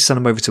requests, please send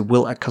them over to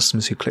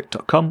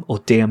will@customerswhoclick.com or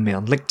DM me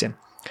on LinkedIn.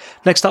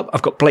 Next up,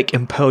 I've got Blake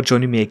Impel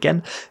joining me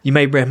again. You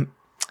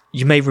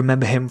may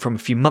remember him from a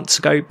few months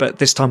ago, but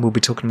this time we'll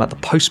be talking about the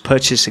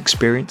post-purchase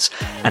experience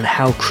and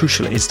how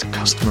crucial it is to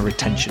customer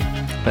retention.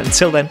 But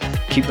until then,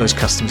 keep those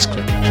customers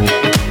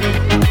clicking.